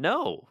was.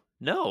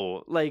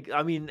 No, like,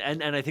 I mean,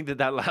 and I think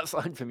that last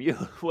line from you,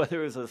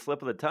 whether it was a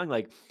slip of the tongue,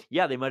 like,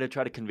 yeah, they might have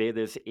tried to convey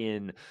this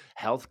in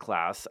health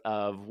class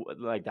of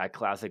like that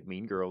classic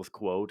Mean Girls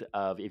quote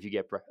of if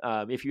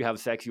you have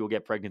sex, you will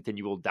get pregnant, then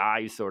you will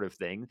die, sort of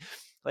thing.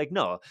 Like,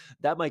 no,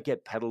 that might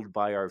get peddled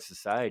by our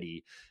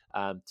society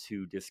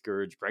to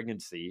discourage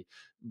pregnancy,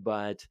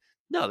 but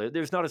no,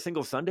 there's not a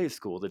single Sunday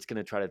school that's going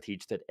to try to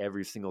teach that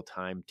every single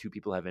time 2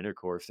 people have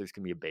intercourse, there's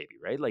going to be a baby,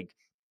 right? Like,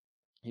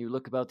 you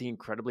look about the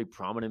incredibly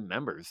prominent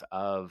members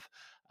of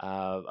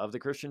the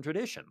Christian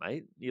tradition,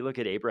 right? You look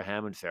at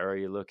Abraham and Sarah,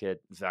 you look at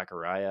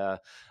Zechariah,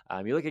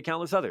 you look at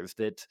countless others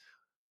that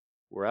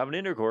were having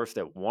intercourse,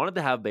 that wanted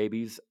to have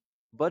babies,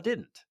 but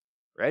didn't,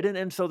 right?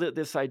 And so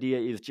this idea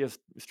is just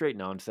straight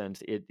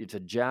nonsense. It's a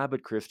jab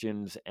at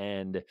Christians,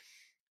 and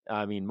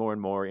I mean, more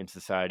and more in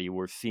society,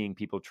 we're seeing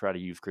people try to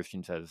use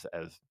Christians as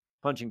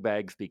punching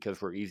bags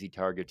because we're easy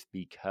targets,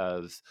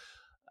 because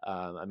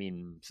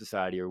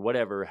society or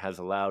whatever has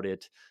allowed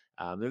it.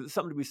 There's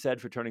something to be said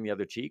for turning the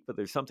other cheek, but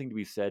there's something to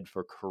be said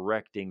for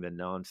correcting the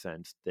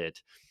nonsense that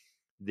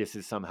this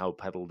is somehow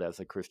peddled as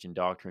a Christian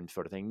doctrine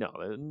sort of thing. No,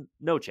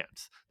 no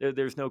chance.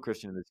 There's no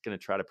Christian that's going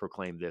to try to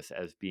proclaim this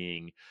as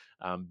being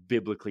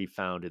biblically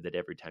founded, that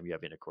every time you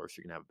have intercourse,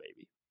 you're going to have a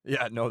baby.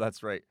 Yeah, no,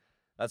 that's right.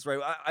 That's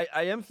right.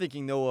 I am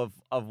thinking, though,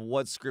 of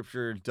what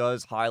Scripture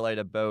does highlight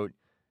about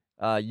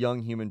young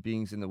human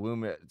beings in the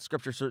womb.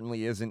 Scripture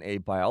certainly isn't a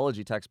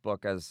biology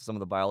textbook, as some of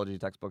the biology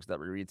textbooks that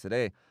we read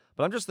today.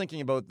 But I'm just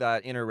thinking about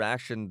that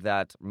interaction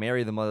that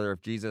Mary, the mother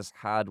of Jesus,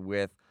 had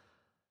with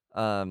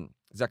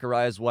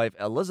Zechariah's wife,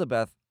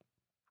 Elizabeth,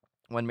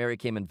 when Mary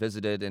came and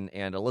visited.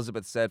 And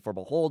Elizabeth said, "For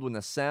behold, when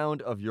the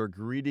sound of your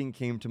greeting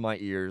came to my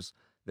ears,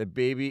 the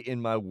baby in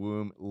my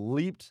womb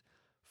leaped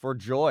for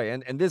joy."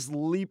 And this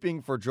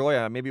leaping for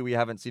joy, maybe we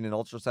haven't seen an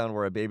ultrasound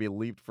where a baby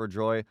leaped for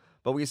joy,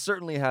 but we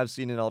certainly have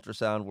seen an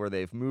ultrasound where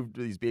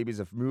these babies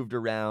have moved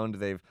around,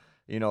 they've,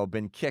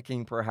 been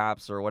kicking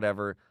perhaps or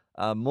whatever.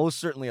 Most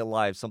certainly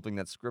alive, something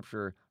that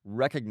Scripture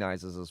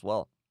recognizes as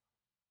well.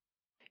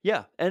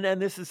 Yeah,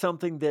 and this is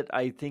something that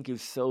I think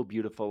is so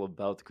beautiful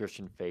about the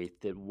Christian faith,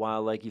 that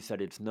while, like you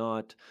said, it's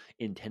not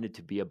intended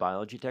to be a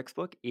biology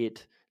textbook,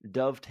 it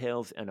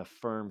dovetails and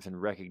affirms and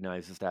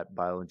recognizes that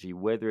biology,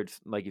 whether it's,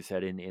 like you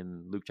said,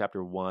 in Luke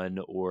chapter 1,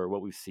 or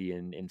what we see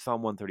in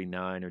Psalm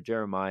 139 or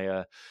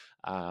Jeremiah,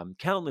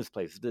 countless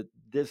places, that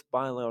this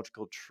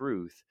biological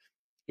truth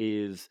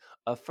is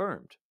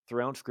affirmed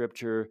throughout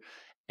Scripture.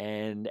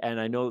 And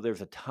I know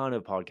there's a ton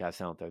of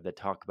podcasts out there that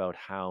talk about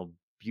how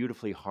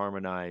beautifully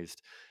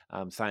harmonized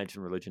science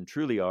and religion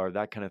truly are,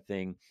 that kind of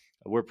thing.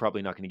 We're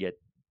probably not going to get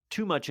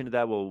too much into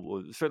that.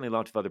 We'll certainly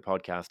lots of other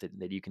podcasts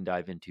that you can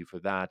dive into for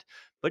that.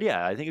 But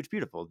yeah, I think it's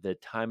beautiful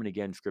that time and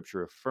again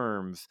Scripture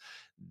affirms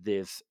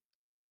this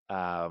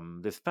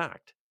this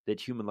fact that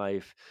human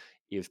life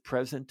is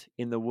present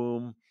in the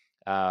womb.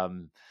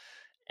 And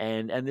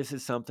this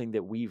is something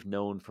that we've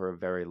known for a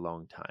very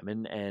long time.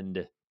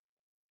 And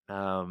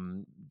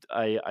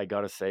I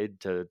gotta say,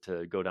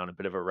 to go down a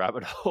bit of a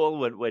rabbit hole,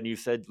 when you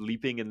said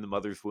leaping in the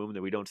mother's womb,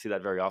 that we don't see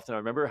that very often. I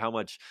remember how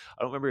much,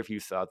 I don't remember if you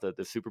saw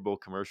the Super Bowl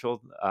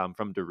commercial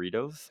from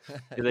Doritos.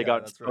 They Yeah,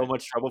 got that's so right.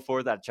 much trouble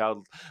for that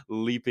child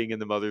leaping in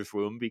the mother's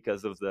womb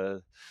because of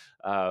the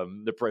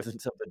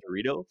presence of the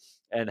Dorito,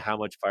 and how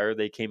much fire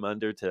they came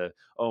under to,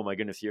 oh my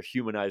goodness, you're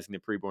humanizing the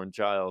preborn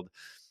child.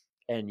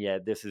 And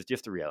yet this is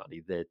just a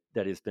reality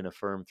that has been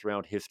affirmed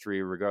throughout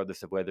history,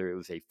 regardless of whether it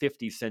was a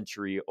 50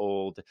 century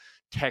old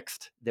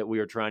text that we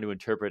are trying to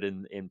interpret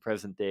in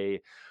present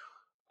day.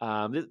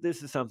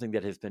 This is something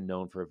that has been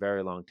known for a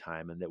very long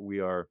time, and that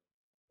we are,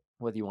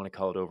 whether you want to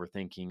call it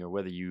overthinking, or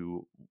whether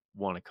you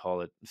want to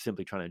call it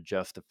simply trying to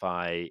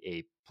justify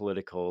a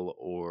political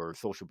or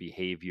social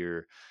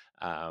behavior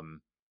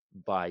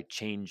by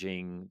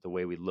changing the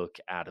way we look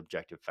at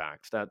objective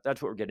facts.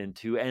 That's what we're getting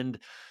into.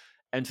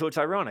 And so it's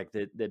ironic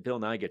that Bill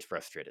Nye gets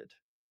frustrated,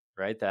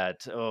 right?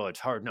 That, oh,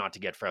 it's hard not to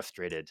get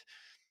frustrated.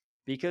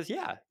 Because,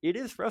 yeah, it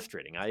is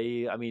frustrating.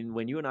 I mean,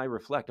 when you and I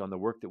reflect on the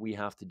work that we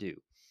have to do,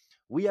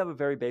 we have a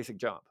very basic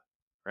job,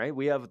 right?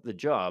 We have the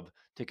job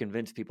to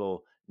convince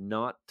people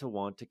not to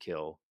want to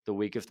kill the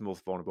weakest,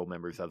 most vulnerable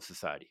members of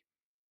society,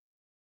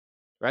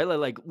 right?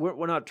 Like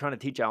we're not trying to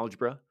teach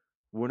algebra.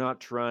 We're not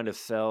trying to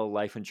sell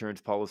life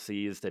insurance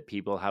policies that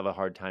people have a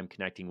hard time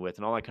connecting with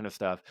and all that kind of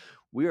stuff.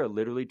 We are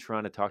literally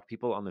trying to talk to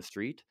people on the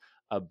street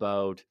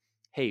about,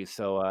 hey,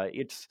 so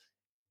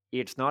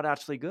it's not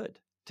actually good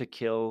to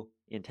kill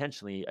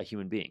intentionally a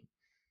human being.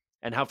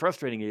 And how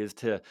frustrating it is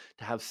to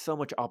have so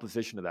much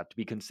opposition to that, to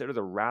be considered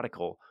a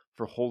radical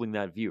for holding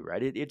that view,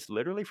 right? It's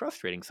literally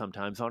frustrating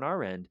sometimes on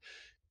our end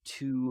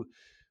to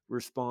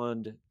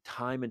respond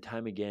time and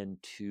time again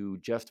to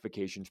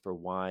justifications for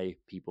why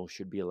people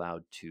should be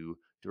allowed to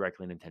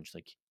directly and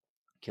intentionally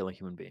kill a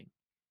human being.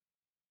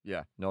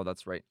 Yeah, no,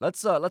 that's right.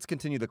 Let's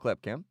continue the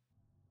clip, Cam.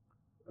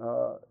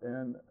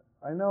 And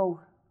I know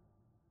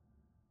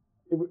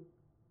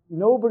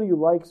nobody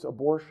likes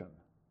abortion,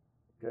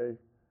 okay?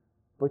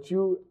 But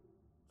you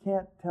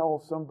can't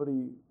tell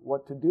somebody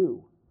what to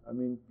do. I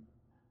mean,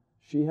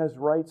 she has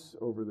rights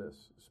over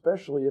this,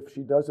 especially if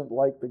she doesn't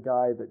like the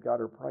guy that got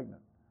her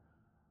pregnant.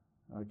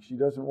 Like, she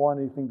doesn't want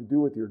anything to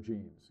do with your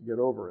genes. Get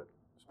over it,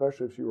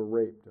 especially if she were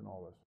raped and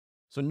all this.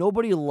 So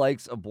nobody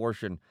likes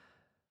abortion.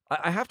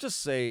 I have to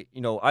say,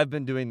 I've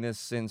been doing this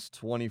since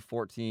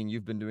 2014.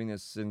 You've been doing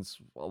this since,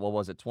 what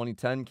was it,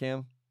 2010,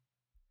 Cam?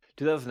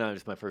 2009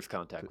 is my first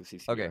contact with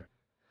CCR. Okay.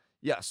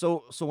 Yeah,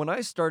 so when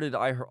I started,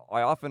 I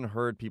often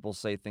heard people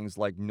say things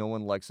like, no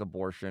one likes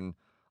abortion,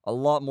 a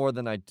lot more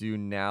than I do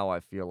now,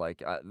 I feel like.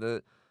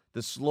 The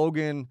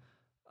slogan,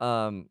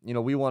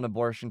 we want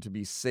abortion to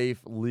be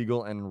safe,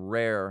 legal, and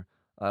rare,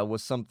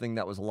 was something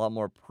that was a lot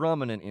more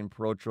prominent in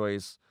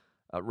pro-choice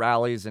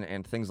rallies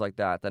and things like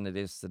that than it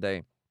is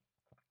today.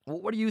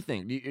 What do you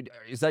think?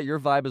 Is that your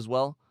vibe as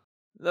well?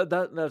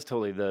 That's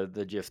totally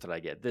the gist that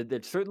I get.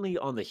 That certainly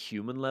on the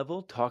human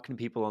level, talking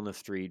to people on the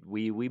street,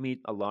 we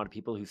meet a lot of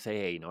people who say,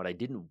 hey, you know what, I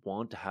didn't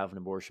want to have an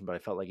abortion, but I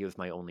felt like it was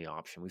my only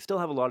option. We still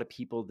have a lot of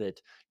people that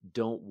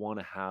don't want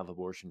to have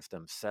abortions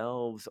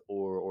themselves,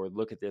 or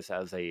look at this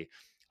as a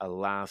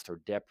last or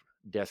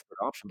desperate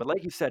option. But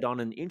like you said, on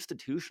an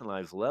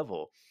institutionalized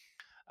level,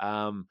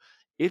 um,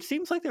 it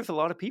seems like there's a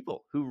lot of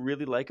people who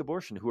really like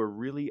abortion, who are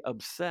really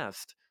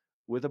obsessed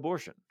with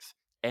abortions,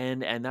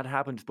 and that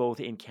happens both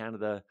in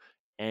Canada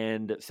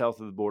and south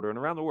of the border and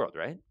around the world,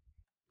 right?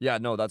 Yeah,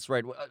 no, that's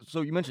right.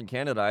 So you mentioned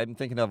Canada. I'm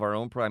thinking of our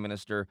own prime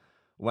minister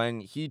when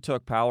he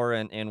took power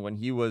and when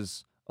he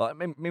was,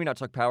 maybe not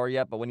took power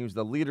yet, but when he was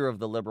the leader of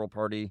the Liberal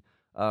Party,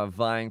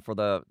 vying for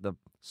the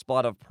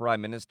spot of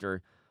prime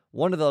minister.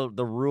 One of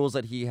the rules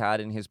that he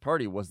had in his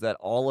party was that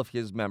all of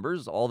his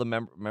members, all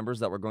the members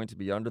that were going to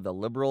be under the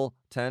Liberal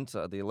tent,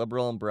 the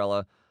Liberal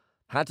umbrella,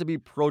 had to be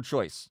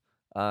pro-choice.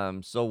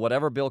 So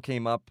whatever bill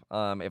came up,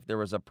 if there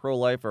was a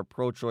pro-life or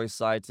pro-choice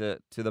side to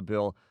the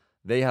bill,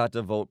 they had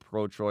to vote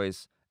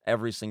pro-choice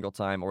every single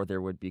time, or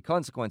there would be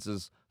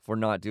consequences for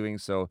not doing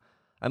so.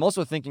 I'm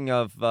also thinking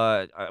of,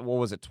 what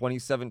was it,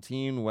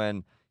 2017,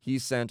 when he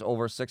sent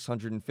over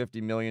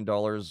 $650 million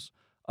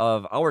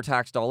of our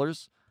tax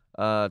dollars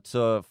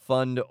to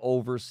fund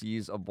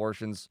overseas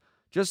abortions.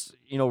 Just,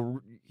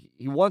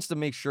 he wants to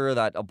make sure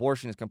that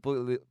abortion is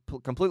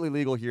completely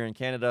legal here in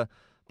Canada,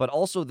 but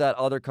also that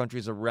other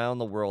countries around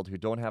the world who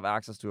don't have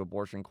access to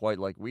abortion quite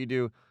like we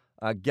do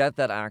get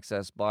that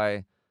access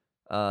by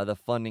the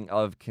funding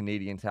of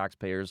Canadian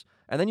taxpayers.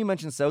 And then you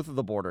mentioned south of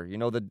the border.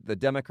 The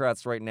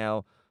Democrats right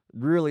now,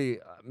 really,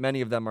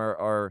 many of them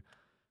are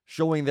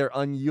showing their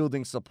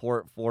unyielding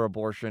support for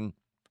abortion.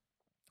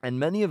 And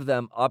many of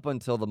them up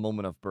until the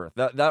moment of birth.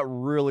 That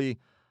really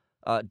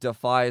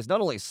defies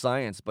not only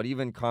science, but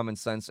even common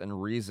sense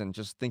and reason.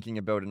 Just thinking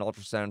about an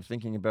ultrasound,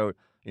 thinking about,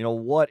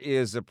 what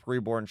is a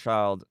preborn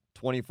child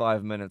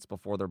 25 minutes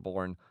before they're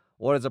born?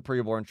 What is a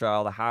preborn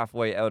child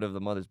halfway out of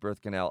the mother's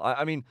birth canal?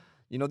 I mean,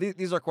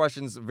 these are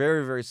questions,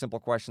 very, very simple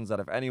questions that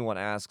if anyone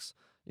asks,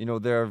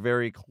 there are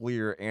very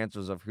clear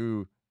answers of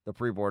who the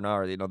preborn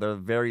are. They're the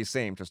very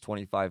same, just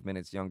 25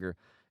 minutes younger.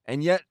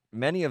 And yet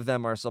many of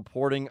them are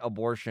supporting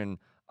abortion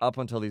up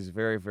until these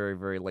very, very,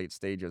 very late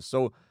stages.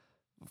 So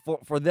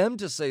for them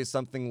to say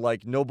something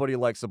like nobody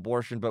likes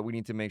abortion, but we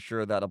need to make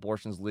sure that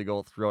abortion is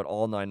legal throughout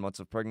all 9 months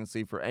of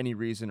pregnancy for any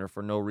reason or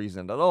for no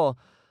reason at all,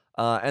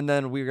 and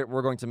then we're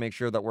going to make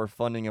sure that we're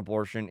funding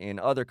abortion in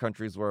other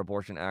countries where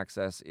abortion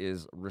access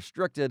is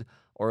restricted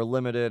or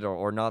limited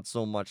or not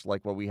so much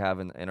like what we have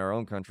in our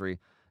own country.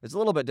 It's a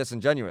little bit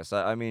disingenuous.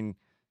 I mean,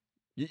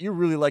 you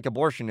really like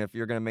abortion if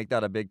you're going to make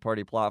that a big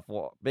party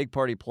platform, big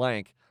party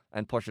plank,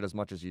 and push it as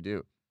much as you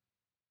do.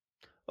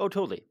 Oh,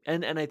 totally.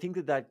 And I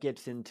think that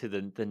gets into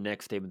the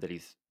next statement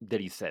that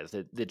he says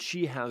that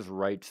she has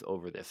rights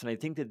over this. And I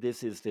think that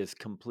this is this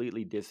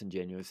completely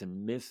disingenuous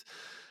and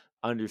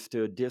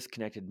misunderstood,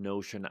 disconnected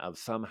notion of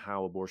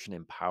somehow abortion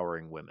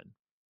empowering women.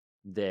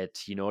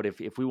 That,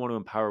 if we want to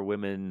empower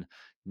women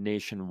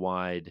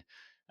nationwide,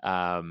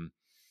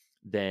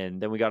 then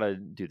we got to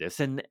do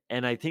this. And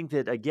I think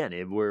that, again,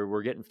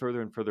 we're getting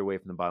further and further away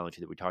from the biology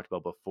that we talked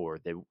about before.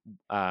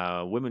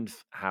 That women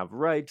have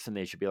rights and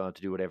they should be allowed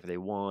to do whatever they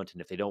want.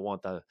 And if they don't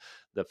want the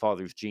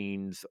father's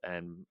genes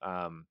and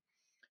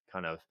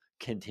kind of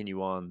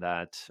continue on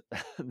that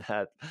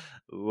that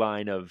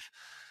line of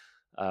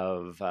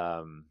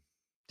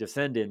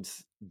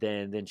descendants,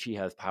 then she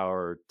has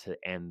power to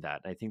end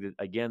that. And I think that,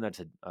 again, that's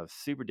a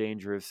super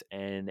dangerous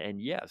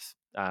and yes,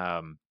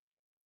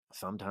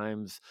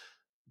 sometimes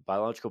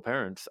biological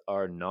parents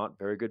are not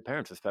very good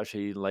parents,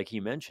 especially like he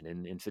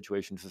mentioned in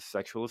situations of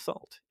sexual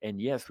assault.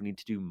 And yes, we need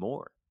to do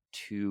more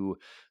to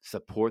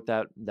support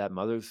that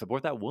mother,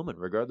 support that woman,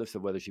 regardless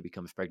of whether she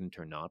becomes pregnant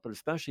or not, but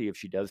especially if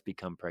she does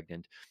become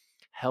pregnant,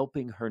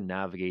 helping her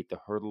navigate the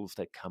hurdles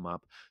that come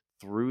up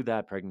through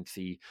that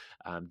pregnancy,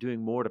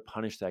 doing more to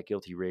punish that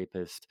guilty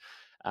rapist.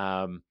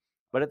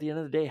 But at the end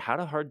of the day, how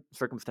do hard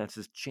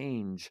circumstances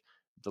change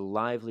the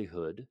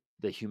livelihood,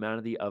 the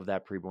humanity of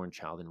that preborn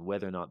child, and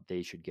whether or not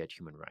they should get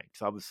human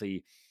rights?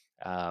 Obviously,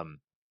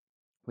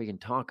 we can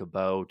talk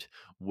about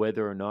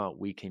whether or not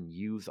we can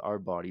use our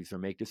bodies or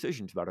make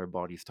decisions about our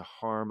bodies to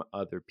harm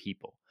other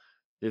people.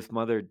 This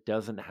mother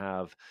doesn't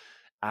have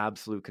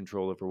absolute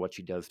control over what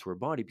she does to her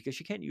body because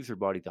she can't use her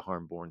body to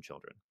harm born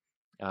children.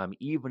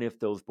 Even if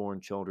those born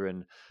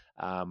children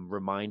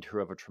remind her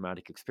of a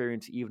traumatic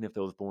experience, even if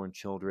those born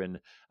children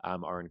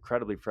are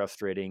incredibly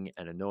frustrating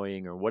and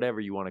annoying or whatever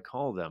you want to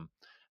call them,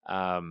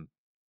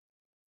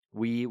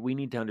 we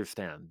need to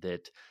understand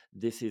that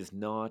this is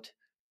not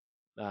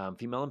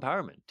female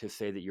empowerment to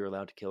say that you're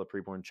allowed to kill a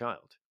preborn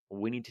child.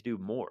 We need to do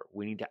more.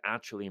 We need to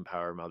actually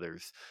empower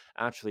mothers,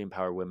 actually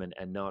empower women,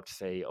 and not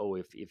say, oh,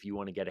 if you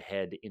want to get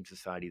ahead in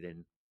society,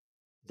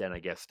 then I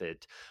guess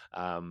that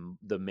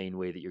the main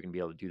way that you're going to be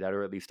able to do that,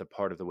 or at least a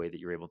part of the way that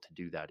you're able to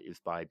do that, is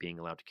by being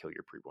allowed to kill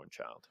your preborn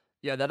child.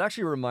 Yeah, that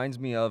actually reminds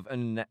me of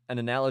an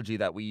analogy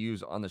that we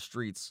use on the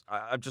streets.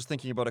 I'm just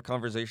thinking about a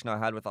conversation I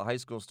had with a high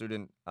school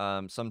student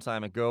some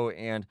time ago,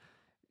 and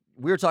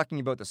we were talking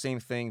about the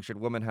same thing. Should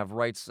women have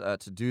rights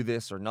to do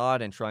this or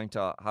not? And trying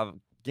to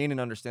gain an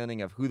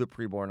understanding of who the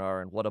preborn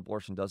are and what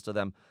abortion does to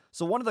them.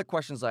 So one of the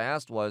questions I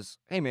asked was,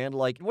 hey man,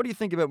 like, what do you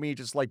think about me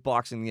just like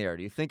boxing the air?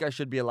 Do you think I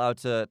should be allowed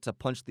to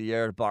punch the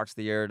air, to box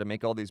the air, to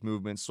make all these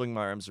movements, swing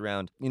my arms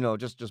around,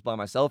 just by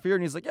myself here?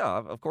 And he's like, yeah,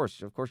 of course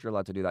you're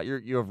allowed to do that.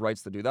 You have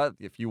rights to do that.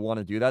 If you want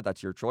to do that,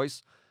 that's your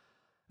choice.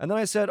 And then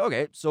I said,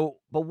 okay,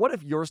 but what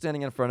if you're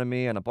standing in front of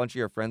me and a bunch of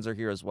your friends are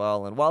here as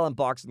well? And while I'm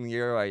boxing the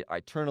air, I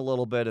turn a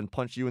little bit and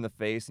punch you in the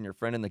face and your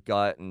friend in the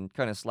gut and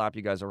kind of slap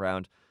you guys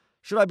around.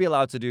 Should I be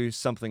allowed to do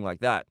something like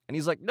that? And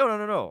he's like, no,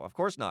 of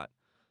course not.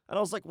 And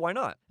I was like, why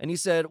not? And he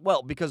said,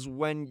 well, because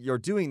when you're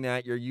doing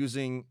that, you're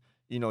using,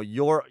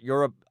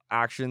 your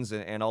actions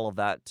and all of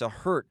that to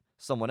hurt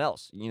someone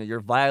else.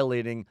 You're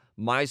violating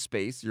my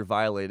space. You're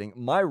violating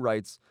my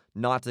rights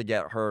not to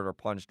get hurt or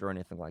punched or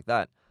anything like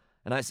that.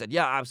 And I said,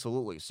 yeah,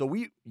 absolutely. So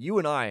you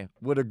and I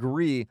would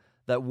agree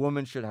that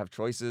women should have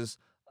choices,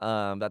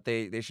 that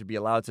they should be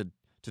allowed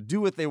to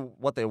do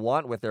what they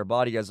want with their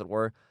body, as it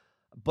were.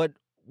 But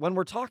when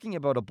we're talking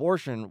about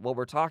abortion, what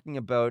we're talking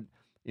about,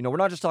 we're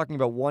not just talking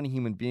about one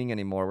human being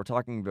anymore. We're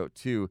talking about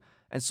two.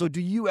 And so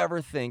do you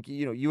ever think,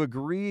 you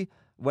agree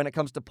when it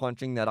comes to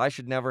punching that I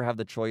should never have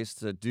the choice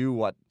to do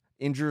what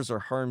injures or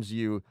harms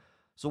you?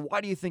 So why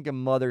do you think a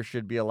mother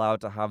should be allowed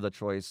to have the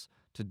choice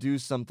to do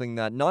something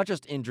that not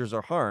just injures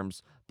or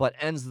harms, but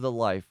ends the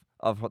life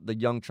of the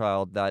young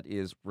child that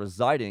is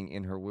residing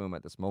in her womb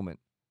at this moment?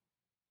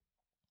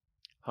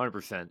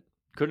 100%.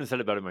 Couldn't have said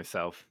it better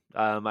myself.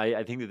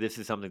 I think that this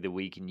is something that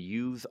we can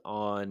use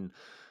on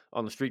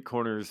the street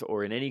corners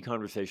or in any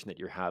conversation that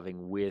you're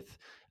having with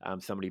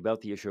somebody about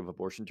the issue of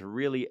abortion to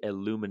really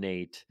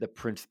illuminate the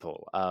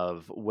principle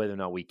of whether or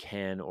not we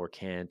can or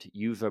can't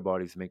use our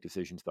bodies to make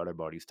decisions about our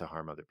bodies to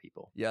harm other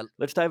people. Yeah.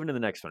 Let's dive into the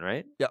next one,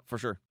 right? Yeah, for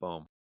sure.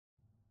 Boom.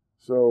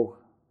 So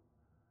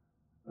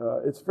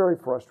it's very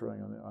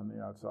frustrating on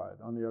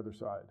the other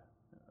side.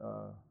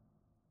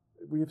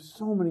 We have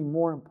so many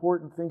more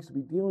important things to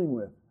be dealing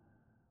with.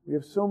 We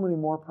have so many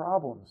more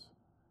problems.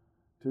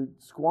 To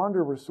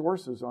squander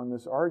resources on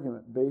this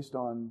argument based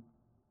on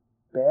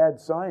bad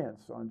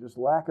science, on just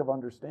lack of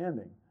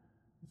understanding,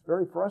 it's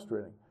very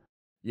frustrating.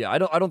 Yeah, I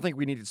don't think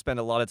we need to spend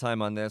a lot of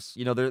time on this.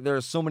 There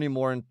are so many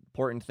more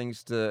important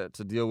things to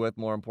deal with,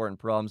 more important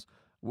problems.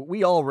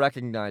 We all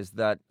recognize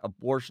that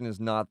abortion is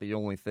not the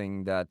only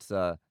thing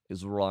that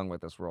is wrong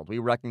with this world. We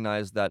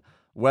recognize that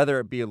whether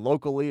it be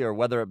locally or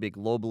whether it be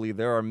globally,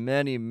 there are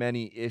many,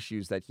 many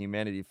issues that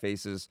humanity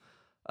faces.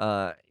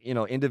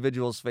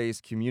 Individuals face,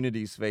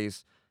 communities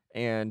face,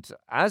 and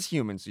as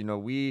humans,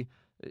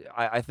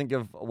 I think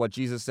of what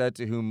Jesus said,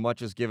 to whom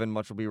much is given,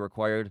 much will be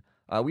required.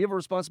 We have a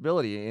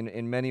responsibility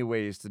in many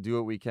ways to do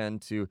what we can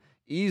to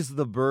ease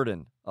the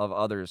burden of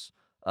others,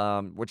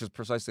 which is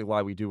precisely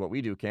why we do what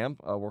we do, Cam,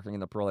 working in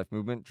the pro-life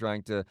movement,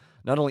 trying to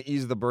not only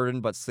ease the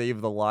burden, but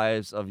save the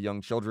lives of young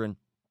children.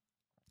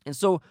 And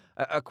so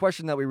a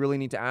question that we really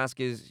need to ask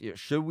is,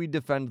 should we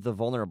defend the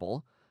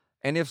vulnerable?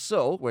 And if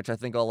so, which I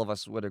think all of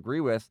us would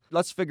agree with,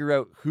 let's figure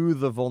out who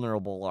the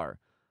vulnerable are.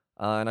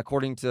 And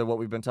according to what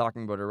we've been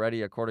talking about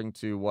already, according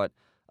to what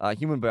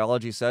human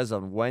biology says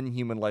on when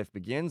human life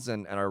begins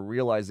and our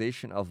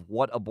realization of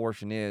what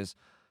abortion is,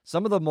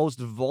 some of the most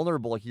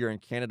vulnerable here in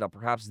Canada,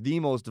 perhaps the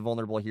most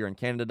vulnerable here in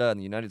Canada and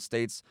the United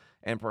States,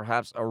 and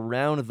perhaps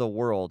around the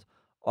world,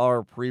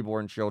 are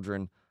preborn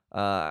children.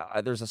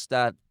 There's a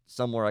stat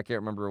somewhere, I can't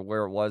remember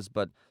where it was,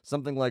 but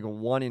something like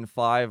 1 in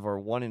 5 or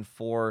 1 in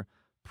 4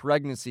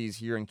 pregnancies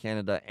here in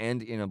Canada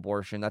end in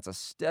abortion. That's a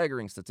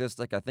staggering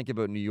statistic. I think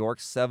about New York,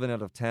 7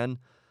 out of 10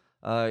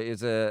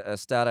 is a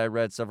stat I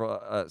read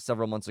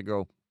several months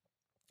ago.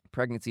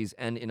 Pregnancies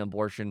end in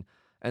abortion.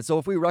 And so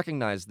if we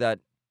recognize that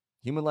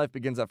human life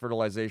begins at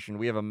fertilization,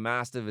 we have a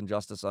massive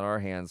injustice on our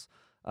hands,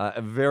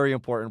 a very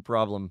important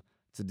problem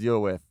to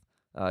deal with,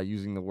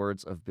 using the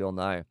words of Bill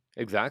Nye.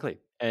 Exactly.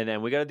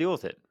 And we got to deal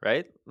with it,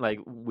 right? Like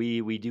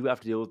we do have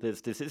to deal with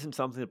this. This isn't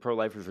something that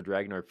pro-lifers are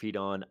dragging our feet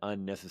on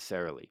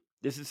unnecessarily.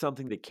 This is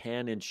something that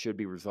can and should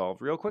be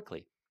resolved real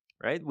quickly,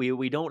 right?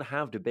 We don't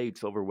have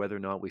debates over whether or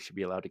not we should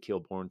be allowed to kill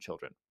born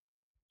children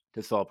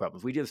to solve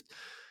problems. We just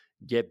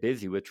get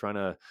busy with trying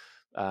to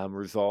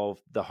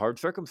resolve the hard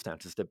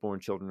circumstances that born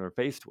children are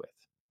faced with.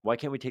 Why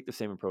can't we take the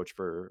same approach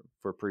for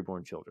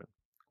preborn children?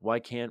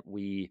 Why can't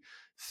we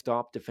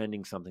stop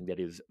defending something that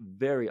is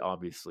very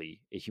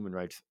obviously a human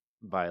rights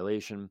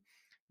violation,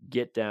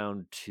 get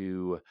down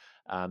to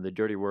the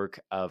dirty work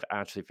of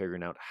actually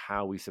figuring out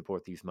how we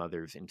support these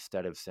mothers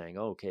instead of saying,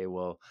 oh, okay,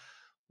 well,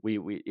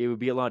 it would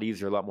be a lot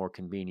easier, a lot more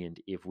convenient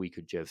if we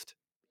could just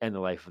end the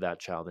life of that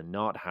child and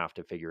not have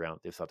to figure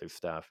out this other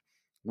stuff.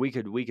 We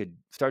could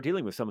start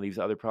dealing with some of these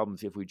other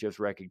problems if we just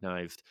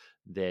recognized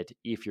that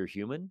if you're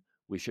human,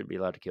 we shouldn't be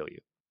allowed to kill you.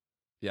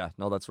 Yeah,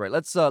 no, that's right.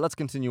 Let's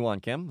continue on,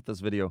 Cam, with this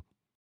video.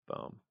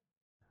 Boom.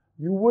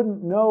 You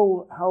wouldn't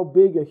know how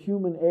big a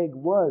human egg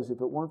was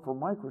if it weren't for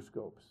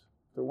microscopes,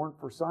 if it weren't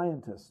for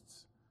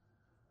scientists,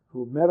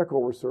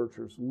 medical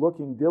researchers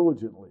looking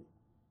diligently.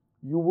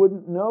 You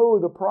wouldn't know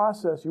the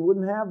process. You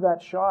wouldn't have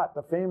that shot,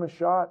 the famous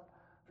shot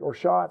or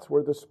shots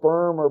where the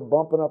sperm are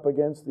bumping up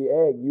against the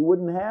egg. You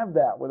wouldn't have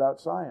that without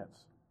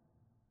science.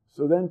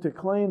 So then to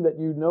claim that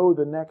you know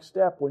the next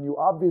step when you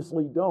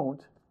obviously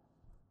don't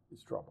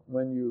is trouble.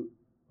 Okay,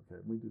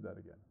 let me do that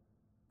again.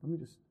 Let me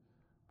just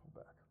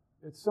pull back.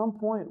 At some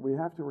point, we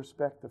have to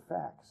respect the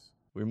facts.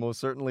 We most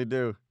certainly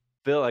do.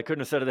 Bill, I couldn't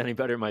have said it any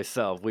better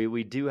myself.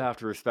 We do have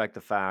to respect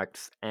the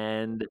facts,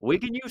 and we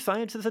can use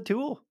science as a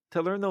tool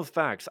to learn those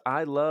facts.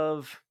 I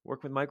love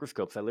working with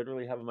microscopes. I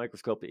literally have a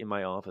microscope in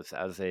my office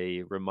as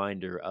a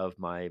reminder of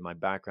my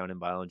background in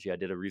biology. I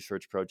did a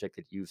research project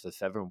that used a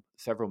several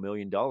 $1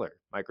 million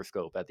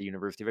microscope at the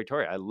University of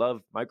Victoria. I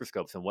love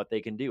microscopes and what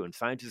they can do, and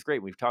science is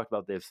great. We've talked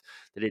about this,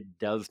 that it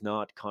does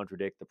not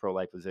contradict the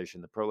pro-life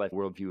position. The pro-life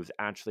worldview is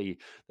actually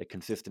the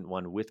consistent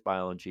one with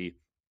biology.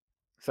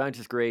 Science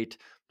is great.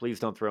 Please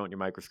don't throw out your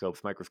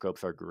microscopes.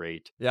 Microscopes are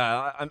great.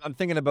 Yeah, I'm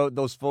thinking about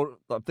those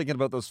I'm thinking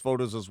about those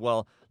photos as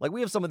well. Like, we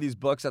have some of these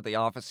books at the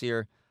office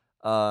here,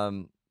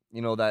 that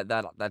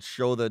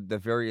show the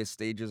various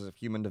stages of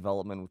human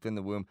development within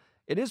the womb.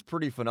 It is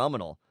pretty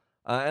phenomenal.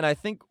 And I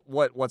think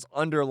what's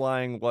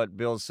underlying what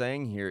Bill's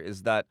saying here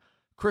is that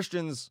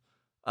Christians,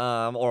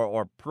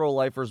 or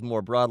pro-lifers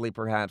more broadly,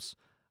 perhaps,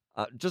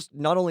 just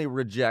not only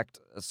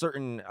reject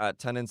certain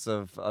tenets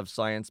of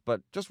science,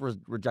 but just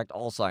reject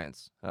all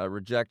science,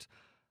 reject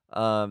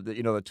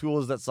the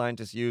tools that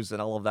scientists use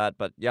and all of that.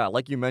 But yeah,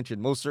 like you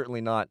mentioned, most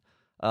certainly not.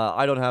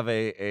 I don't have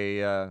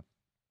I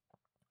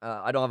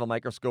don't have a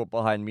microscope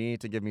behind me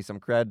to give me some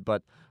cred,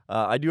 but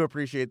I do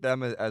appreciate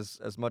them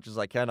as much as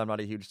I can. I'm not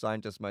a huge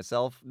scientist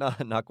myself,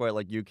 not quite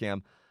like you,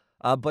 Cam.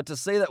 But to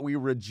say that we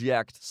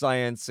reject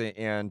science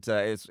and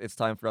it's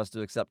time for us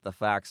to accept the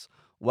facts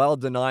while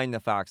denying the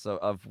facts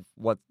of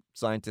what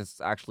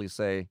scientists actually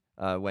say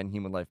when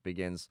human life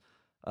begins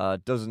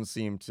doesn't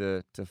seem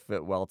to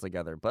fit well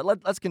together. But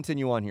let's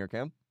continue on here,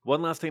 Cam.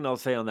 One last thing I'll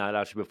say on that,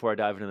 actually, before I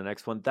dive into the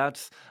next one,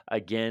 that's,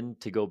 again,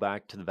 to go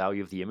back to the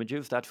value of the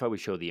images. That's why we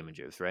show the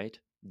images, right?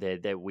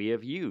 That we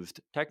have used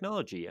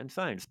technology and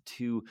science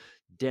to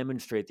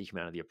demonstrate the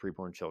humanity of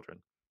preborn children.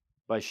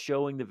 By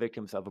showing the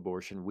victims of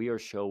abortion, we are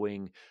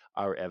showing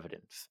our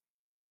evidence.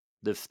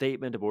 The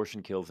statement,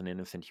 abortion kills an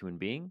innocent human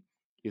being,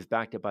 is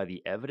backed up by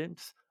the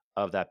evidence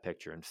of that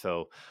picture. And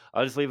so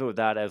I'll just leave it with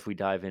that as we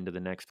dive into the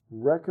next.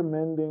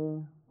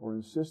 Recommending or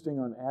insisting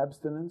on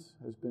abstinence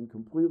has been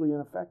completely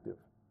ineffective.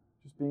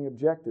 Just being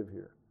objective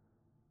here.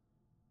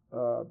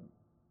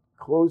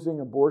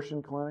 Closing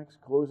abortion clinics,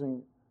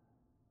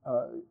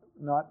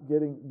 not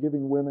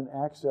giving women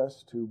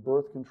access to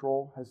birth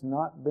control has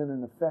not been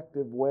an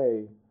effective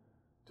way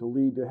to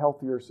lead to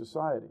healthier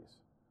societies.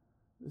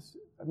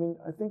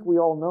 I think we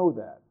all know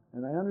that.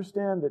 And I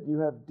understand that you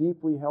have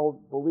deeply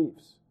held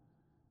beliefs,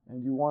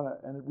 and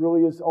it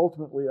really is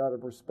ultimately out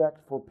of respect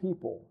for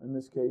people, in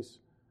this case,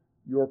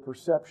 your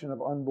perception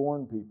of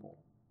unborn people.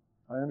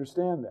 I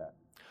understand that.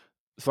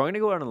 So I'm going to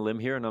go out on a limb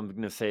here, and I'm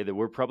going to say that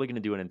we're probably going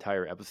to do an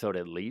entire episode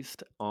at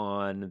least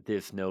on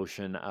this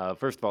notion of,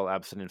 first of all,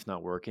 abstinence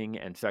not working,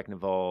 and second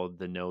of all,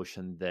 the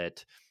notion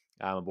that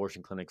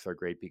abortion clinics are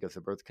great because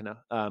of birth control.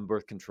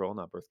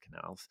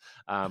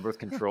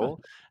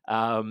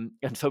 And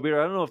so,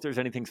 Peter, I don't know if there's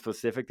anything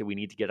specific that we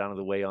need to get out of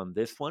the way on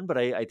this one, but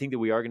I think that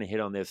we are going to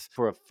hit on this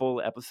for a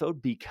full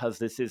episode because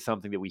this is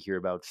something that we hear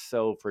about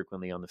so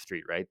frequently on the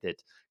street, right?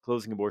 That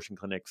closing abortion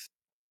clinics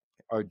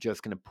are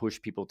just going to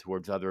push people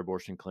towards other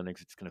abortion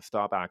clinics. It's going to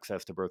stop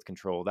access to birth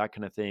control, that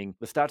kind of thing.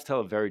 The stats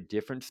tell a very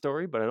different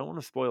story, but I don't want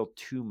to spoil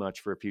too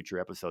much for a future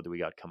episode that we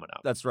got coming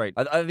up. That's right.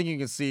 I think you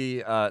can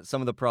see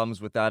some of the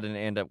problems with that,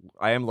 and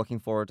I am looking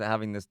forward to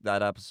having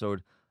that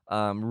episode,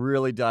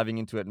 really diving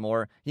into it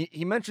more.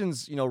 He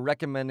mentions,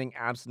 recommending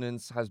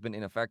abstinence has been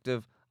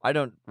ineffective. I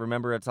don't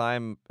remember a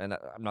time, and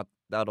I'm not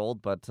that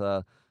old, but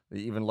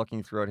even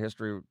looking throughout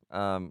history,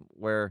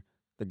 where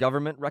the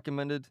government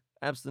recommended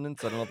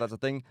abstinence. I don't know if that's a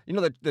thing.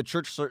 The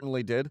church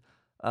certainly did,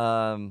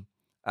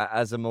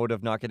 as a mode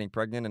of not getting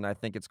pregnant, and I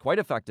think it's quite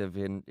effective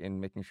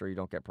in making sure you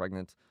don't get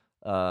pregnant.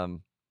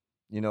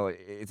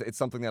 It's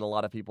something that a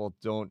lot of people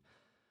don't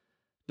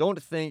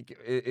think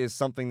is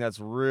something that's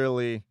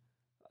really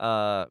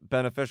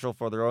beneficial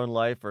for their own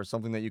life, or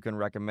something that you can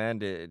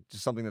recommend. It's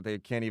just something that they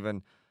can't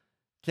even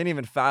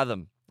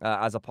fathom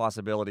as a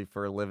possibility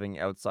for living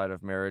outside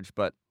of marriage.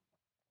 But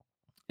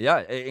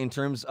yeah, in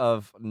terms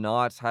of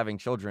not having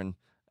children,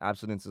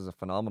 abstinence is a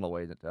phenomenal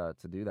way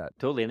to do that.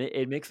 Totally. And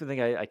it makes me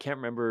think, I can't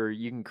remember,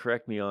 you can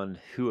correct me on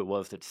who it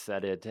was that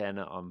said it, and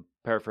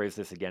paraphrase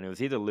this again. It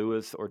was either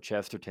Lewis or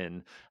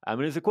Chesterton. It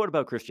was a quote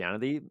about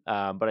Christianity,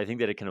 but I think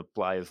that it can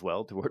apply as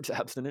well towards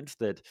abstinence,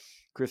 that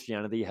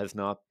Christianity has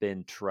not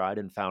been tried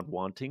and found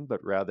wanting,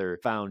 but rather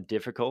found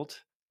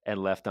difficult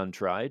and left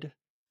untried,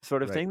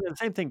 sort of Right. thing. The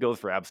same thing goes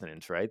for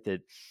abstinence, right?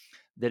 That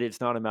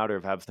it's not a matter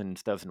of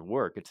abstinence doesn't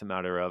work. It's a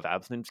matter of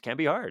abstinence can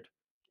be hard.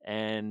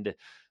 And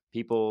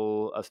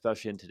people,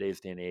 especially in today's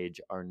day and age,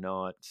 are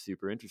not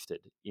super interested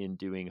in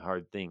doing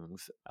hard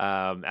things.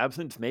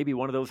 Abstinence may be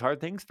one of those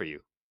hard things for you,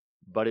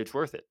 but it's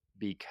worth it,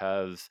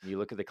 because you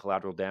look at the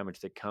collateral damage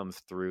that comes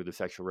through the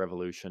sexual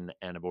revolution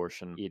and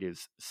abortion. It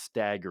is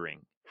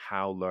staggering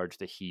how large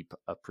the heap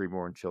of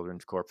preborn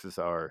children's corpses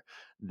are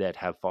that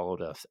have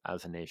followed us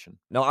as a nation.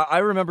 No, I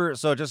remember.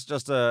 So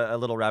just a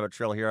little rabbit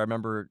trail here. I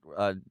remember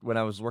when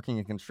I was working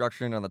in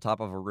construction on the top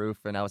of a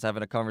roof, and I was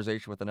having a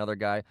conversation with another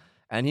guy,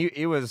 and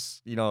he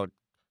was,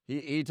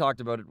 he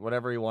talked about it,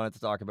 whatever he wanted to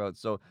talk about.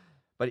 So,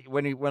 but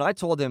when I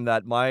told him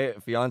that my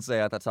fiance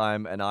at the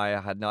time and I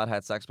had not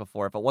had sex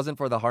before, if it wasn't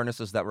for the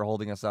harnesses that were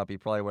holding us up, he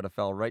probably would have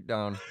fell right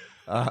down,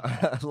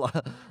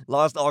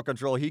 lost all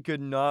control. He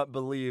could not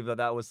believe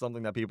that was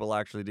something that people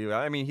actually do.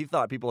 I mean, he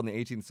thought people in the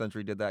 18th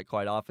century did that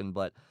quite often,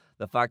 but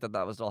the fact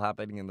that was still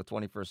happening in the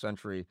 21st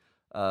century,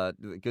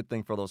 good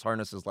thing for those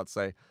harnesses, let's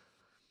say.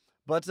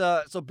 But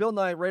so Bill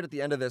Nye, right at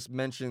the end of this,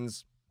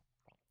 mentions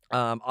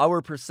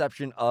our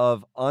perception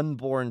of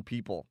unborn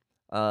people.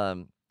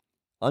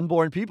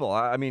 Unborn people.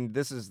 I mean,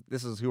 this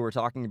is who we're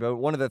talking about.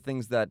 One of the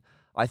things that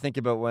I think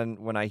about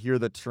when I hear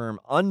the term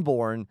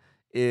unborn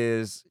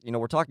is,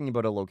 we're talking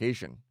about a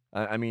location.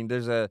 I mean,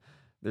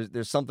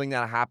 there's something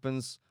that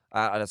happens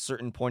at a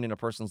certain point in a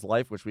person's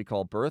life, which we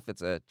call birth.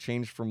 It's a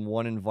change from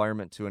one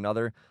environment to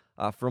another,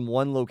 from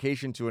one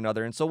location to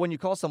another. And so when you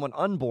call someone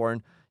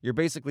unborn, you're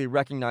basically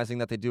recognizing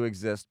that they do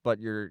exist, but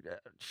you're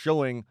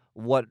showing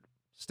what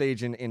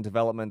stage in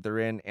development they're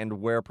in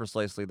and where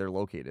precisely they're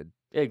located.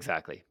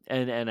 Exactly.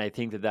 And I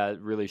think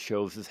that really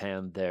shows his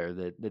hand there,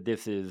 that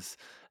this is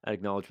an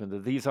acknowledgement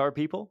that these are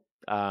people,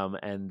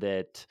 and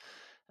that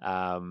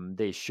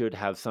they should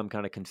have some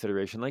kind of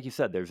consideration. Like you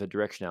said, there's a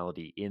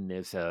directionality in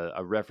this,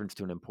 a reference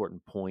to an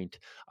important point.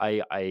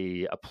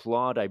 I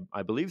applaud, I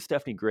believe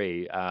Stephanie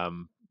Gray,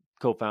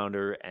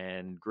 co-founder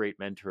and great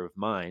mentor of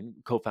mine,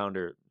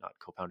 co-founder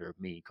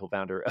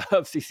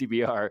of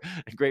CCBR,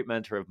 and great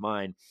mentor of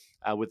mine,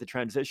 with the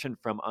transition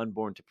from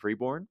unborn to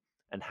preborn,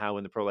 and how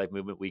in the pro-life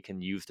movement we can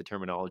use the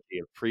terminology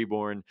of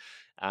preborn,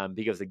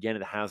 because again,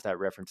 it has that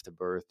reference to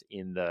birth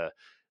in the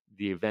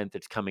event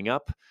that's coming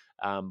up,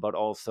 but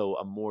also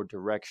a more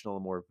directional,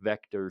 more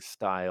vector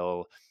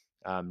style,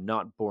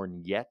 not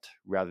born yet,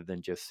 rather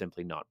than just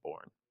simply not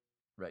born.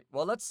 Right.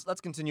 Well, let's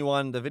continue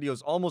on. The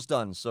video's almost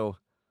done, so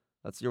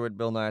let's hear what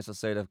Bill Nye has to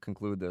say to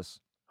conclude this.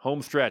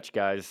 Home stretch,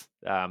 guys.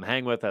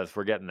 Hang with us.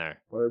 We're getting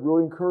there. But I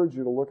really encourage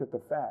you to look at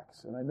the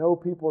facts. And I know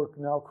people are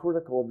now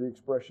critical of the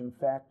expression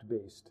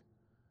fact-based.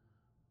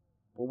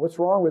 Well, what's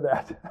wrong with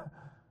that?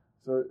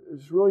 So I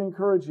just really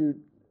encourage you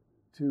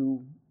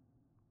to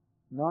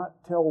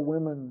not tell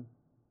women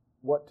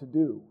what to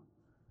do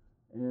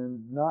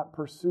and not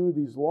pursue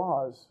these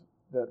laws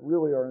that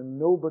really are in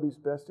nobody's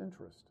best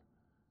interest.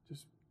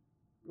 Just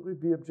really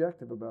be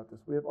objective about this.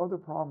 We have other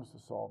problems to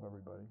solve,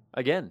 everybody.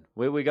 Again,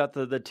 we got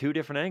the two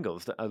different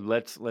angles.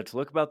 Let's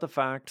look about the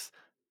facts,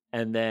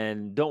 and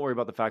then don't worry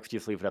about the facts.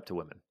 Just leave it up to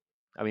women.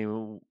 I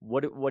mean,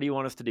 what do you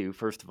want us to do?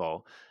 First of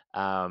all,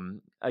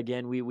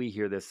 again, we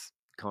hear this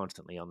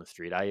constantly on the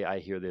street. I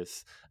hear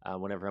this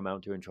whenever I'm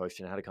out doing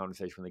Choice. I had a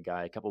conversation with a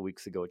guy a couple of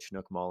weeks ago at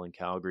Chinook Mall in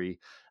Calgary.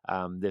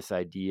 This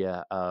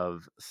idea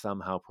of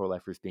somehow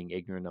pro-lifers being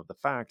ignorant of the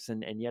facts,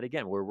 and yet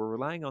again, we're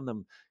relying on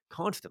them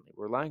constantly.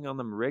 We're relying on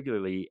them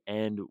regularly,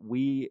 and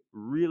we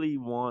really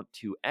want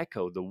to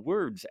echo the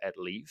words, at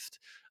least,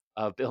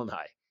 of Bill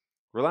Nye.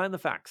 Rely on the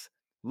facts.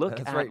 Look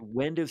That's at right.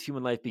 When does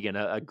human life begin?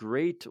 A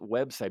great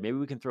website. Maybe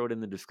we can throw it in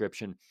the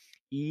description.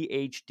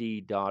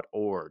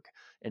 EHD.org,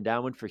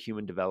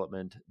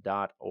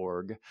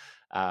 endowmentforhumandevelopment.org,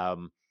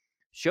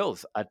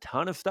 shows a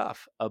ton of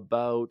stuff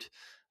about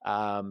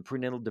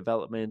prenatal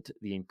development,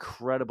 the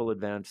incredible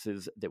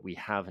advances that we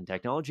have in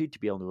technology to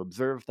be able to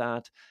observe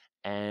that.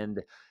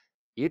 And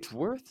it's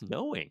worth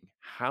knowing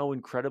how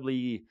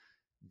incredibly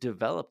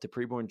developed a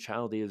preborn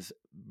child is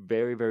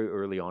very, very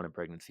early on in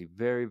pregnancy.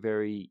 Very,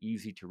 very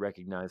easy to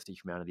recognize the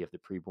humanity of the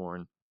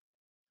preborn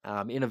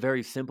in a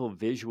very simple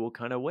visual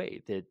kind of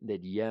way.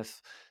 That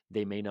yes,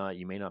 you may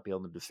not be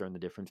able to discern the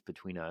difference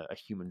between a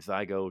human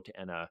zygote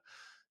and a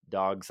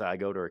dog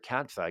zygote or a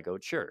cat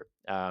zygote. Sure,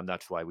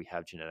 that's why we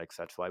have genetics.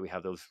 That's why we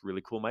have those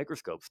really cool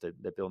microscopes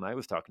that Bill Nye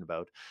was talking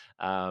about.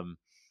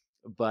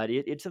 But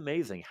it's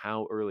amazing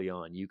how early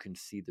on you can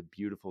see the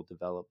beautiful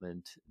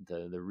development,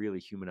 the really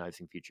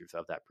humanizing features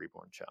of that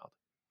preborn child.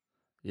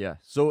 Yeah.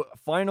 So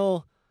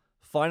final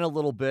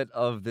little bit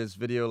of this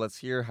video. Let's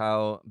hear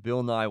how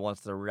Bill Nye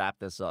wants to wrap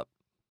this up.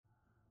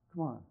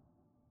 Come on.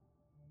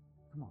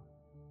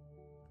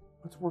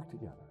 Let's work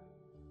together.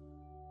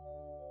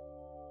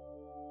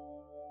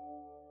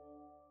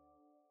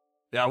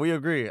 Yeah, we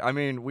agree. I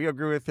mean, we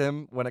agree with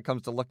him when it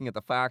comes to looking at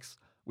the facts.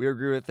 We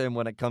agree with him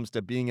when it comes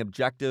to being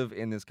objective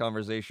in this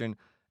conversation.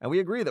 And we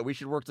agree that we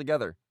should work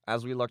together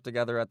as we look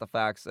together at the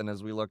facts and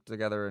as we look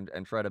together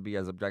and try to be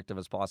as objective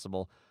as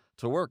possible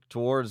to work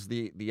towards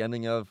the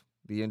ending of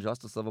the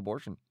injustice of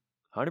abortion.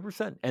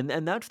 100%.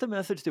 And that's the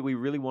message that we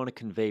really want to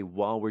convey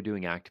while we're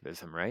doing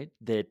activism, right?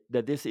 That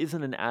this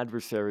isn't an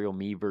adversarial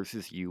me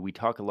versus you. We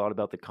talk a lot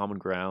about the common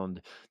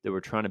ground that we're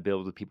trying to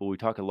build with people. We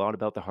talk a lot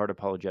about the hard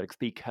apologetics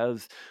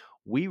because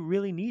we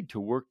really need to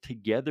work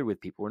together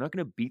with people. We're not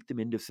going to beat them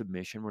into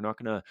submission. We're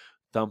not going to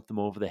thump them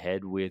over the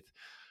head with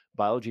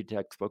biology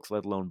textbooks,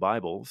 let alone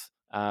Bibles.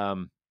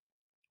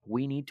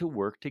 we need to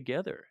work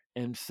together.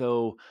 And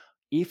so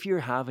if you're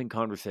having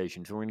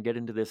conversations, and we're going to get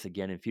into this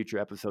again in future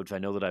episodes. I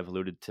know that I've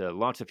alluded to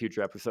lots of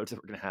future episodes that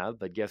we're going to have,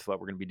 but guess what?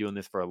 We're going to be doing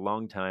this for a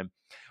long time.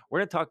 We're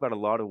going to talk about a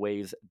lot of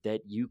ways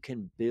that you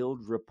can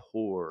build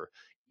rapport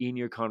in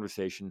your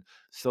conversation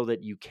so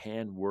that you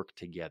can work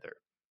together.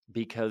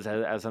 Because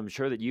as I'm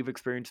sure that you've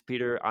experienced,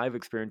 Peter, I've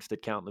experienced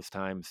it countless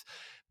times.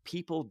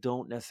 People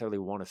don't necessarily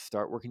want to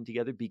start working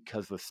together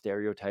because of a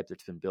stereotype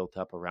that's been built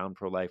up around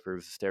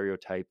pro-lifers, a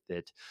stereotype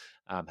that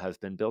has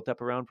been built up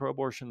around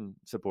pro-abortion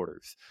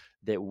supporters,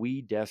 that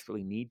we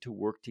desperately need to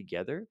work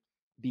together,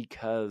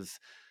 because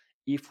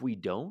if we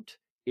don't,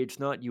 it's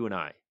not you and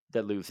I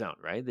that lose out,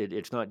 right?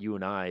 It's not you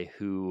and I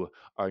who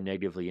are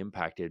negatively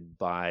impacted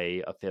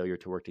by a failure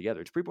to work together.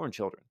 It's preborn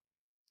children.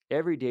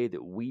 Every day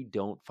that we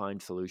don't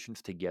find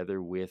solutions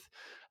together with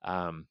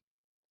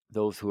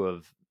those who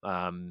have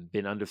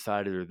been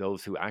undecided or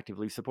those who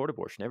actively support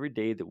abortion, every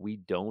day that we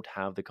don't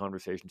have the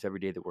conversations, every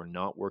day that we're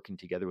not working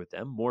together with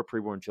them, more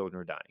preborn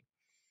children are dying.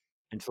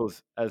 And so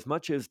as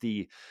much as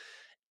the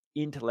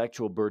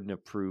intellectual burden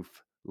of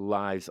proof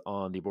lies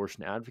on the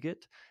abortion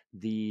advocate,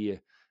 the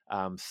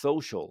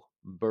social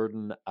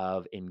burden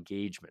of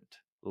engagement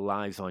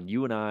lies on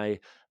you and I,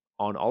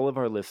 on all of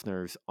our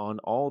listeners, on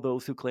all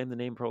those who claim the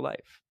name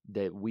pro-life,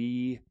 that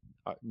we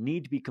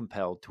need to be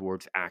compelled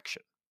towards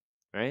action,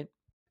 right?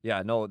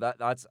 Yeah, no,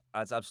 that's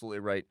absolutely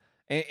right.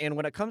 And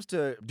when it comes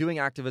to doing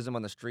activism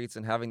on the streets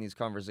and having these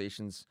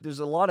conversations, there's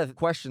a lot of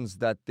questions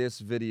that this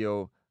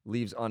video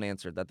leaves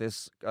unanswered, that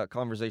this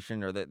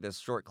conversation or this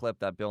short clip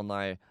that Bill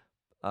Nye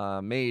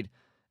made,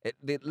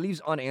 it leaves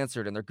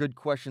unanswered. And they're good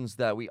questions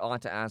that we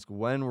ought to ask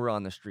when we're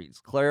on the streets,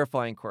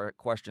 clarifying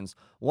questions.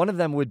 One of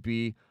them would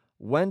be,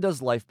 when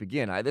does life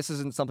begin? This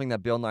isn't something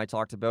that Bill Nye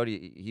talked about.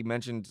 He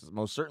mentioned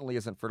most certainly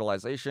isn't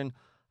fertilization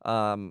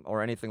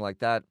or anything like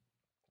that.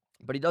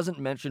 But he doesn't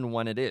mention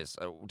when it is.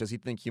 Does he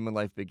think human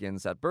life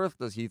begins at birth?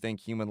 Does he think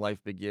human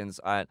life begins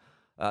at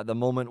the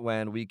moment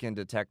when we can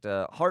detect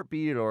a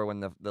heartbeat or when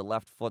the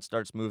left foot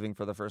starts moving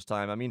for the first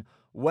time? I mean,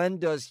 when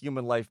does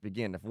human life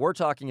begin? If we're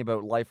talking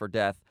about life or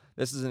death,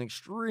 this is an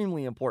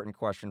extremely important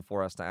question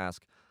for us to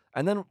ask.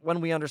 And then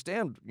when we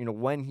understand,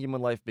 when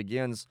human life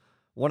begins,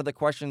 one of the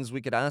questions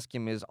we could ask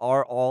him is,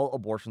 are all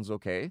abortions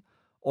okay?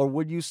 Or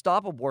would you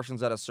stop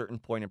abortions at a certain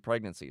point in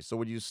pregnancy? So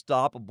would you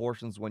stop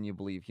abortions when you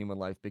believe human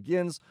life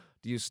begins?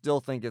 Do you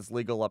still think it's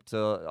legal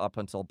up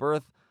until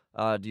birth?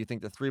 Do you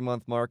think the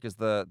 3-month mark is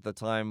the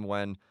time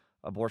when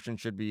abortion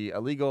should be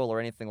illegal or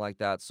anything like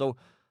that? So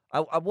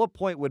at what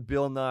point would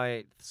Bill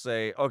Nye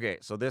say, okay,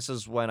 so this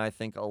is when I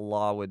think a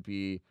law would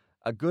be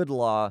a good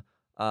law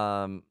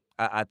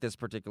at this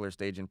particular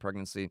stage in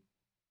pregnancy?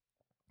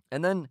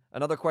 And then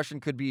another question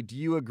could be, do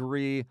you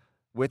agree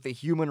with the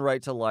human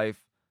right to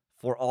life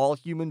for all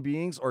human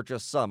beings or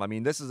just some? I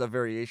mean, this is a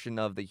variation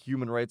of the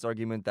human rights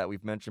argument that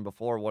we've mentioned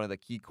before, one of the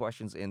key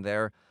questions in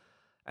there.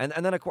 And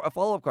then a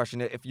follow-up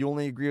question, if you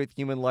only agree with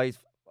human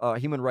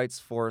rights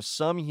for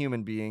some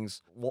human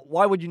beings,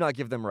 why would you not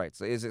give them rights?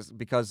 Is it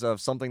because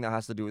of something that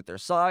has to do with their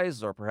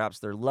size or perhaps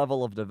their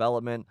level of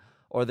development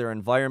or their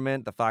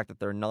environment, the fact that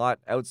they're not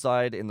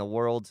outside in the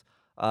world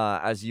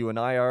as you and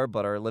I are,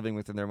 but are living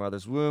within their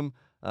mother's womb?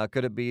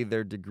 Could it be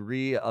their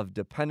degree of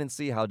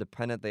dependency, how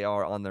dependent they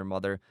are on their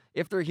mother?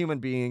 If they're human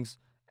beings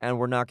and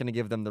we're not going to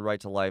give them the right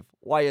to life,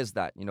 why is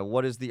that?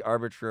 What is the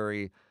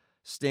arbitrary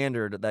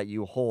standard that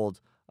you hold?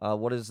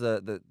 What is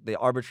the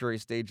arbitrary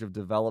stage of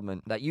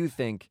development that you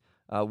think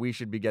we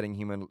should be getting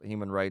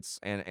human rights,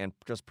 and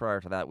just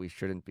prior to that we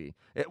shouldn't be?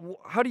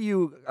 How do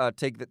you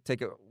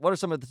what are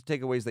some of the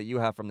takeaways that you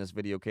have from this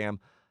video, Cam?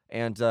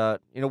 And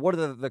what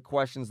are the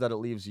questions that it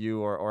leaves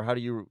you, or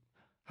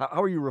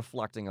how are you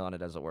reflecting on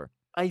it, as it were?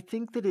 I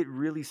think that it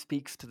really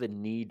speaks to the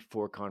need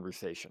for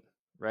conversation,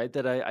 right?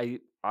 That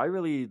I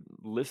really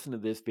listen to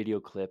this video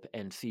clip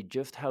and see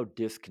just how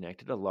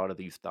disconnected a lot of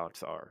these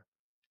thoughts are.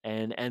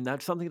 And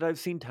that's something that I've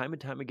seen time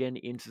and time again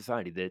in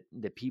society,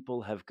 that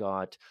people have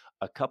got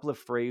a couple of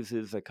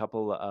phrases, a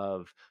couple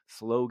of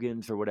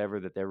slogans or whatever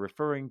that they're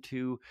referring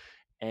to,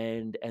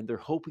 and they're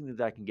hoping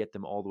that can get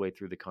them all the way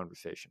through the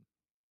conversation.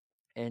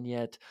 And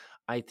yet,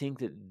 I think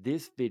that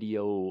this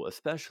video,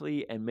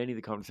 especially, and many of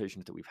the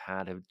conversations that we've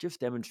had, have just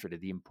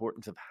demonstrated the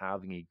importance of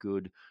having a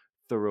good,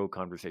 thorough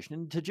conversation.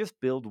 And to just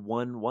build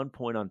one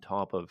point on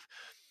top of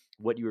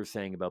what you were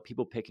saying about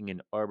people picking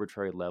an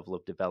arbitrary level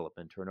of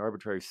development or an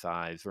arbitrary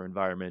size or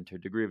environment or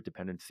degree of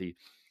dependency,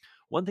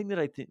 one thing that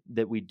I think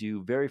that we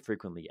do very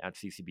frequently at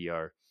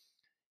CCBR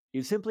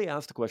is simply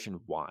ask the question,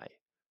 why?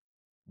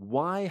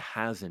 Why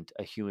hasn't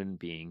a human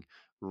being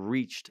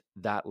reached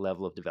that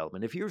level of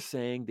development? If you're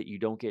saying that you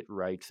don't get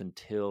rights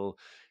until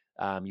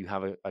you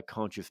have a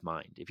conscious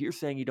mind, if you're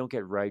saying you don't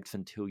get rights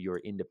until you're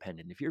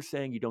independent, if you're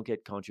saying you don't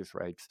get conscious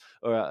rights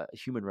or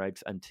human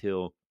rights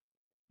until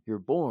you're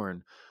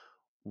born,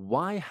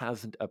 why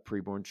hasn't a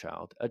preborn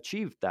child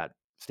achieved that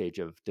stage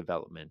of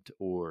development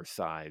or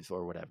size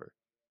or whatever?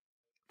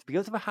 It's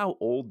because of how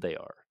old they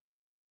are.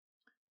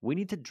 We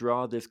need to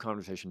draw this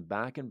conversation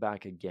back and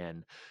back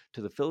again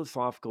to the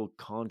philosophical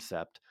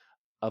concept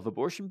of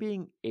abortion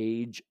being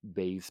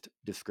age-based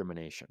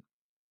discrimination.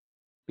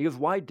 Because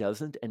why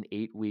doesn't an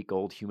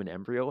 8-week-old human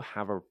embryo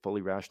have a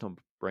fully rational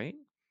brain?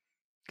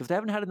 Because they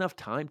haven't had enough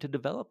time to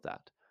develop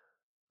that.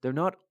 They're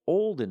not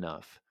old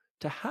enough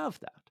to have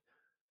that.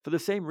 For the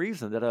same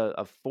reason that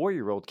a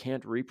 4-year-old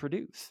can't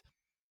reproduce.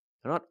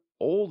 They're not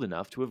old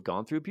enough to have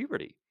gone through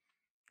puberty.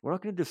 We're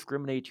not going to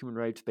discriminate human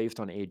rights based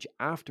on age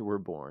after we're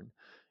born.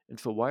 And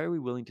so why are we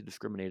willing to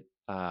discriminate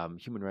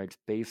human rights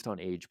based on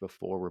age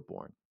before we're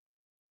born?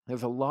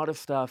 There's a lot of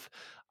stuff.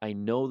 I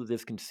know that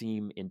this can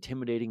seem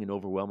intimidating and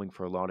overwhelming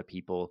for a lot of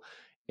people.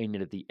 And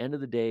yet at the end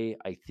of the day,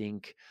 I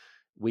think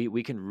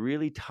we can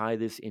really tie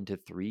this into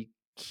 3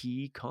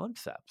 key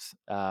concepts.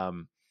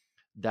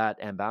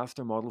 That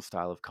ambassador model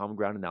style of common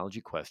ground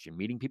analogy question,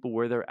 meeting people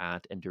where they're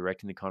at and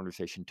directing the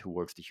conversation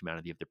towards the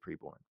humanity of the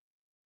preborn.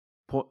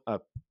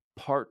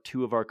 Part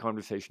 2 of our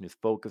conversation is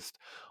focused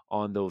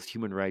on those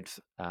human rights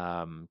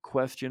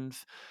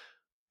questions.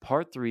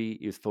 Part 3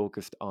 is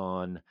focused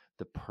on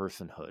the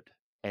personhood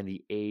and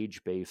the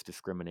age-based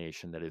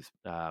discrimination that is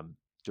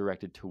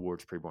directed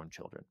towards preborn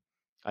children.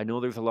 I know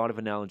there's a lot of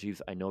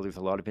analogies. I know there's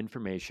a lot of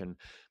information,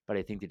 but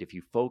I think that if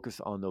you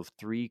focus on those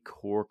 3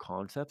 core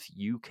concepts,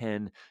 you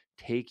can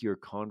take your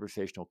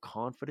conversational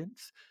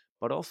confidence,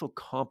 but also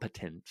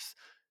competence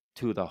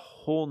to the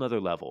whole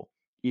nother level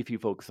if you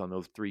focus on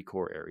those 3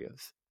 core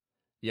areas.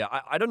 Yeah,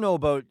 I don't know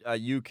about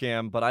you,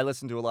 Cam, but I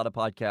listen to a lot of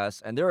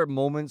podcasts, and there are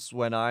moments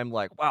when I'm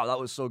like, wow, that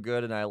was so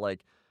good, and I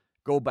like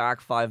go back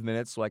 5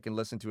 minutes so I can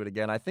listen to it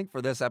again. I think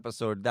for this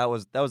episode, that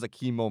was a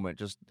key moment,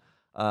 just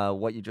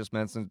what you just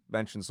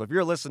mentioned. So if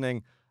you're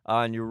listening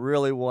and you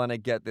really want to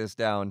get this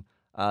down,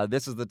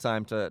 this is the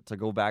time to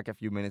go back a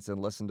few minutes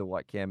and listen to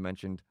what Cam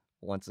mentioned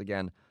once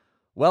again.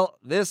 Well,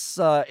 this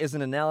is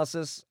an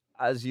analysis,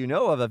 as you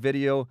know, of a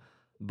video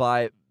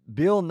by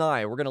Bill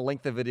Nye. We're going to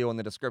link the video in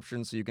the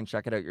description so you can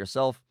check it out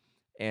yourself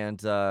and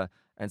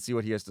see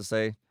what he has to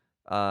say.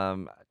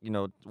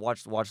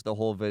 Watch the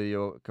whole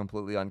video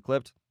completely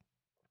unclipped.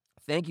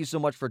 Thank you so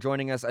much for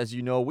joining us. As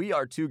you know, we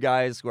are 2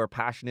 guys who are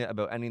passionate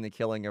about ending the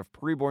killing of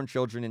preborn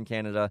children in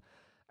Canada,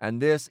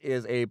 and this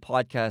is a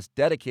podcast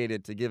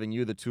dedicated to giving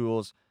you the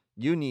tools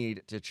you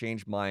need to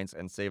change minds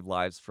and save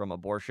lives from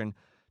abortion.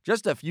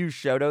 Just a few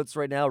shout-outs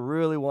right now.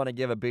 Really want to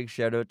give a big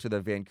shout-out to the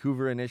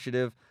Vancouver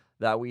initiative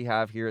that we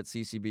have here at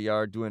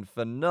CCBR, doing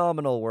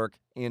phenomenal work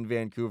in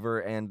Vancouver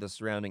and the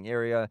surrounding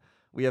area.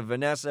 We have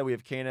Vanessa, we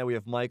have Kana, we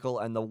have Michael,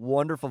 and the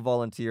wonderful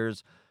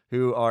volunteers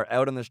who are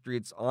out on the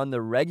streets on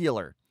the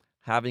regular,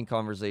 having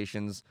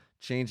conversations,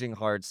 changing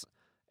hearts,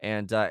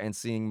 and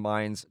seeing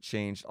minds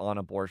changed on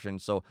abortion.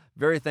 So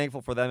very thankful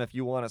for them. If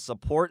you want to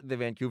support the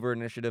Vancouver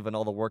initiative and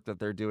all the work that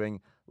they're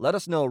doing, let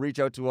us know. Reach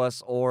out to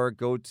us or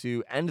go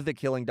to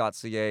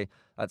endthekilling.ca.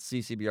 That's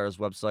CCBR's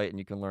website, and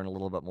you can learn a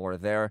little bit more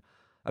there.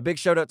 A big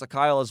shout out to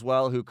Kyle as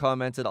well, who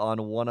commented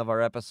on one of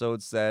our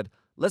episodes, said,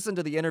 listen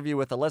to the interview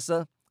with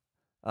Alyssa.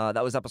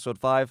 That was episode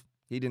 5.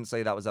 He didn't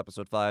say that was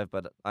episode 5,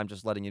 but I'm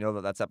just letting you know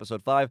that that's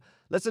episode 5.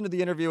 Listen to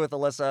the interview with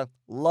Alyssa.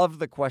 Love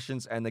the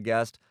questions and the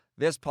guest.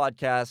 This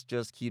podcast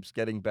just keeps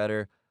getting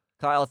better.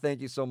 Kyle,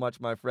 thank you so much,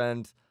 my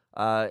friend.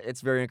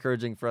 It's very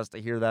encouraging for us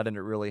to hear that, and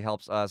it really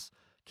helps us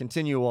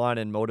continue on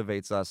and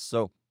motivates us.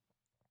 So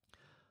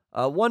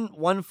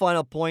one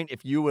final point,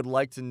 if you would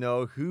like to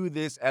know who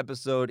this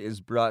episode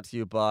is brought to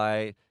you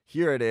by,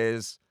 here it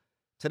is.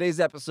 Today's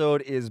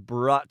episode is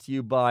brought to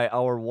you by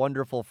our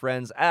wonderful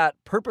friends at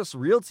Purpose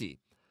Realty.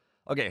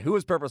 Okay, who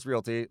is Purpose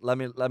Realty? Let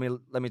me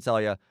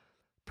tell you.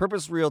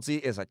 Purpose Realty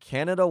is a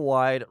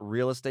Canada-wide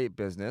real estate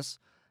business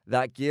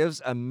that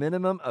gives a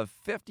minimum of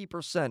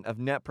 50% of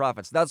net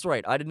profits. That's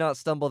right. I did not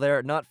stumble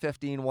there. Not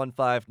 15, 1,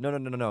 5.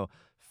 No.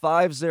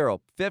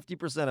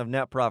 50% of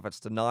net profits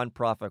to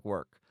nonprofit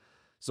work.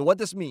 So what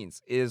this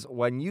means is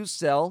when you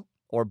sell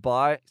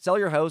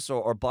your house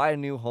or buy a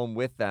new home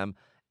with them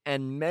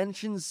and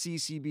mention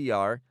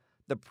CCBR,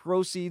 the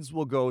proceeds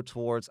will go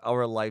towards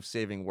our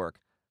life-saving work.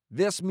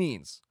 This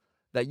means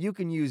that you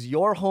can use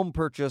your home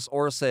purchase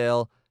or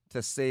sale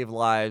to save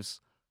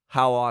lives.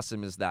 How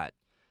awesome is that?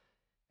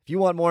 If you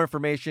want more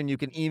information, you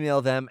can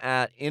email them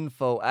at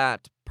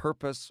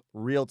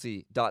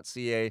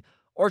info@purposerealty.ca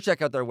or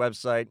check out their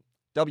website,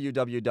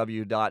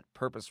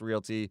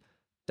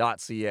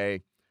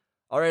 www.purposerealty.ca.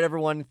 All right,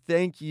 everyone,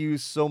 thank you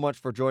so much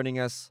for joining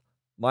us.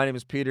 My name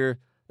is Peter.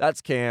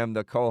 That's Cam,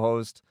 the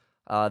co-host,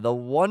 the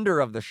wonder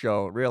of the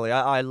show. Really,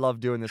 I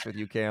love doing this with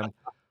you, Cam.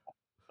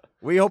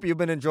 We hope you've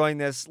been enjoying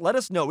this. Let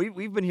us know.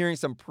 We've been hearing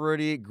some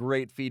pretty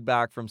great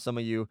feedback from some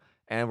of you,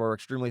 and we're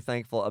extremely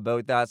thankful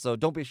about that. So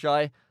don't be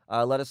shy.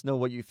 Let us know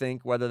what you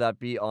think, whether that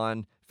be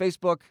on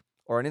Facebook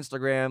or on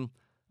Instagram.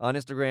 On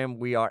Instagram,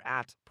 we are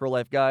at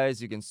Pro-Life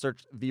Guys. You can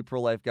search The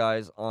Pro-Life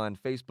Guys on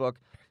Facebook.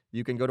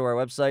 You can go to our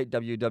website,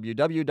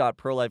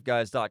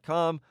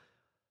 www.prolifeguys.com.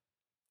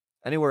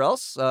 Anywhere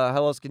else?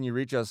 How else can you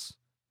reach us?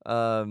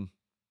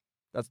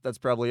 That's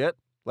probably it.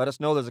 Let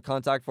us know. There's a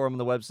contact form on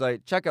the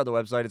website. Check out the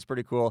website. It's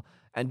pretty cool.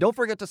 And don't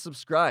forget to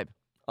subscribe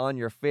on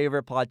your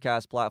favorite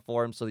podcast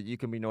platform so that you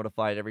can be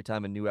notified every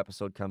time a new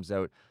episode comes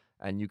out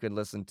and you can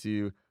listen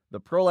to the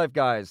pro-life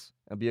guys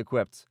and be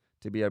equipped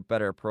to be a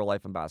better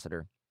pro-life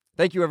ambassador.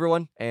 Thank you,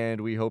 everyone,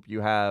 and we hope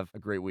you have a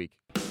great week.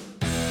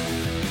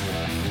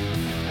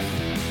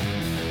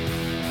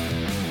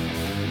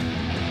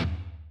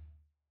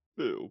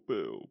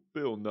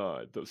 Bill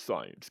Nye, the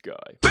science guy.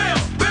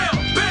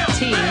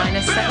 T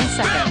minus 7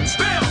 seconds.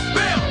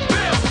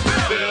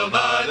 Bill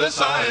Nye, the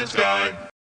science guy.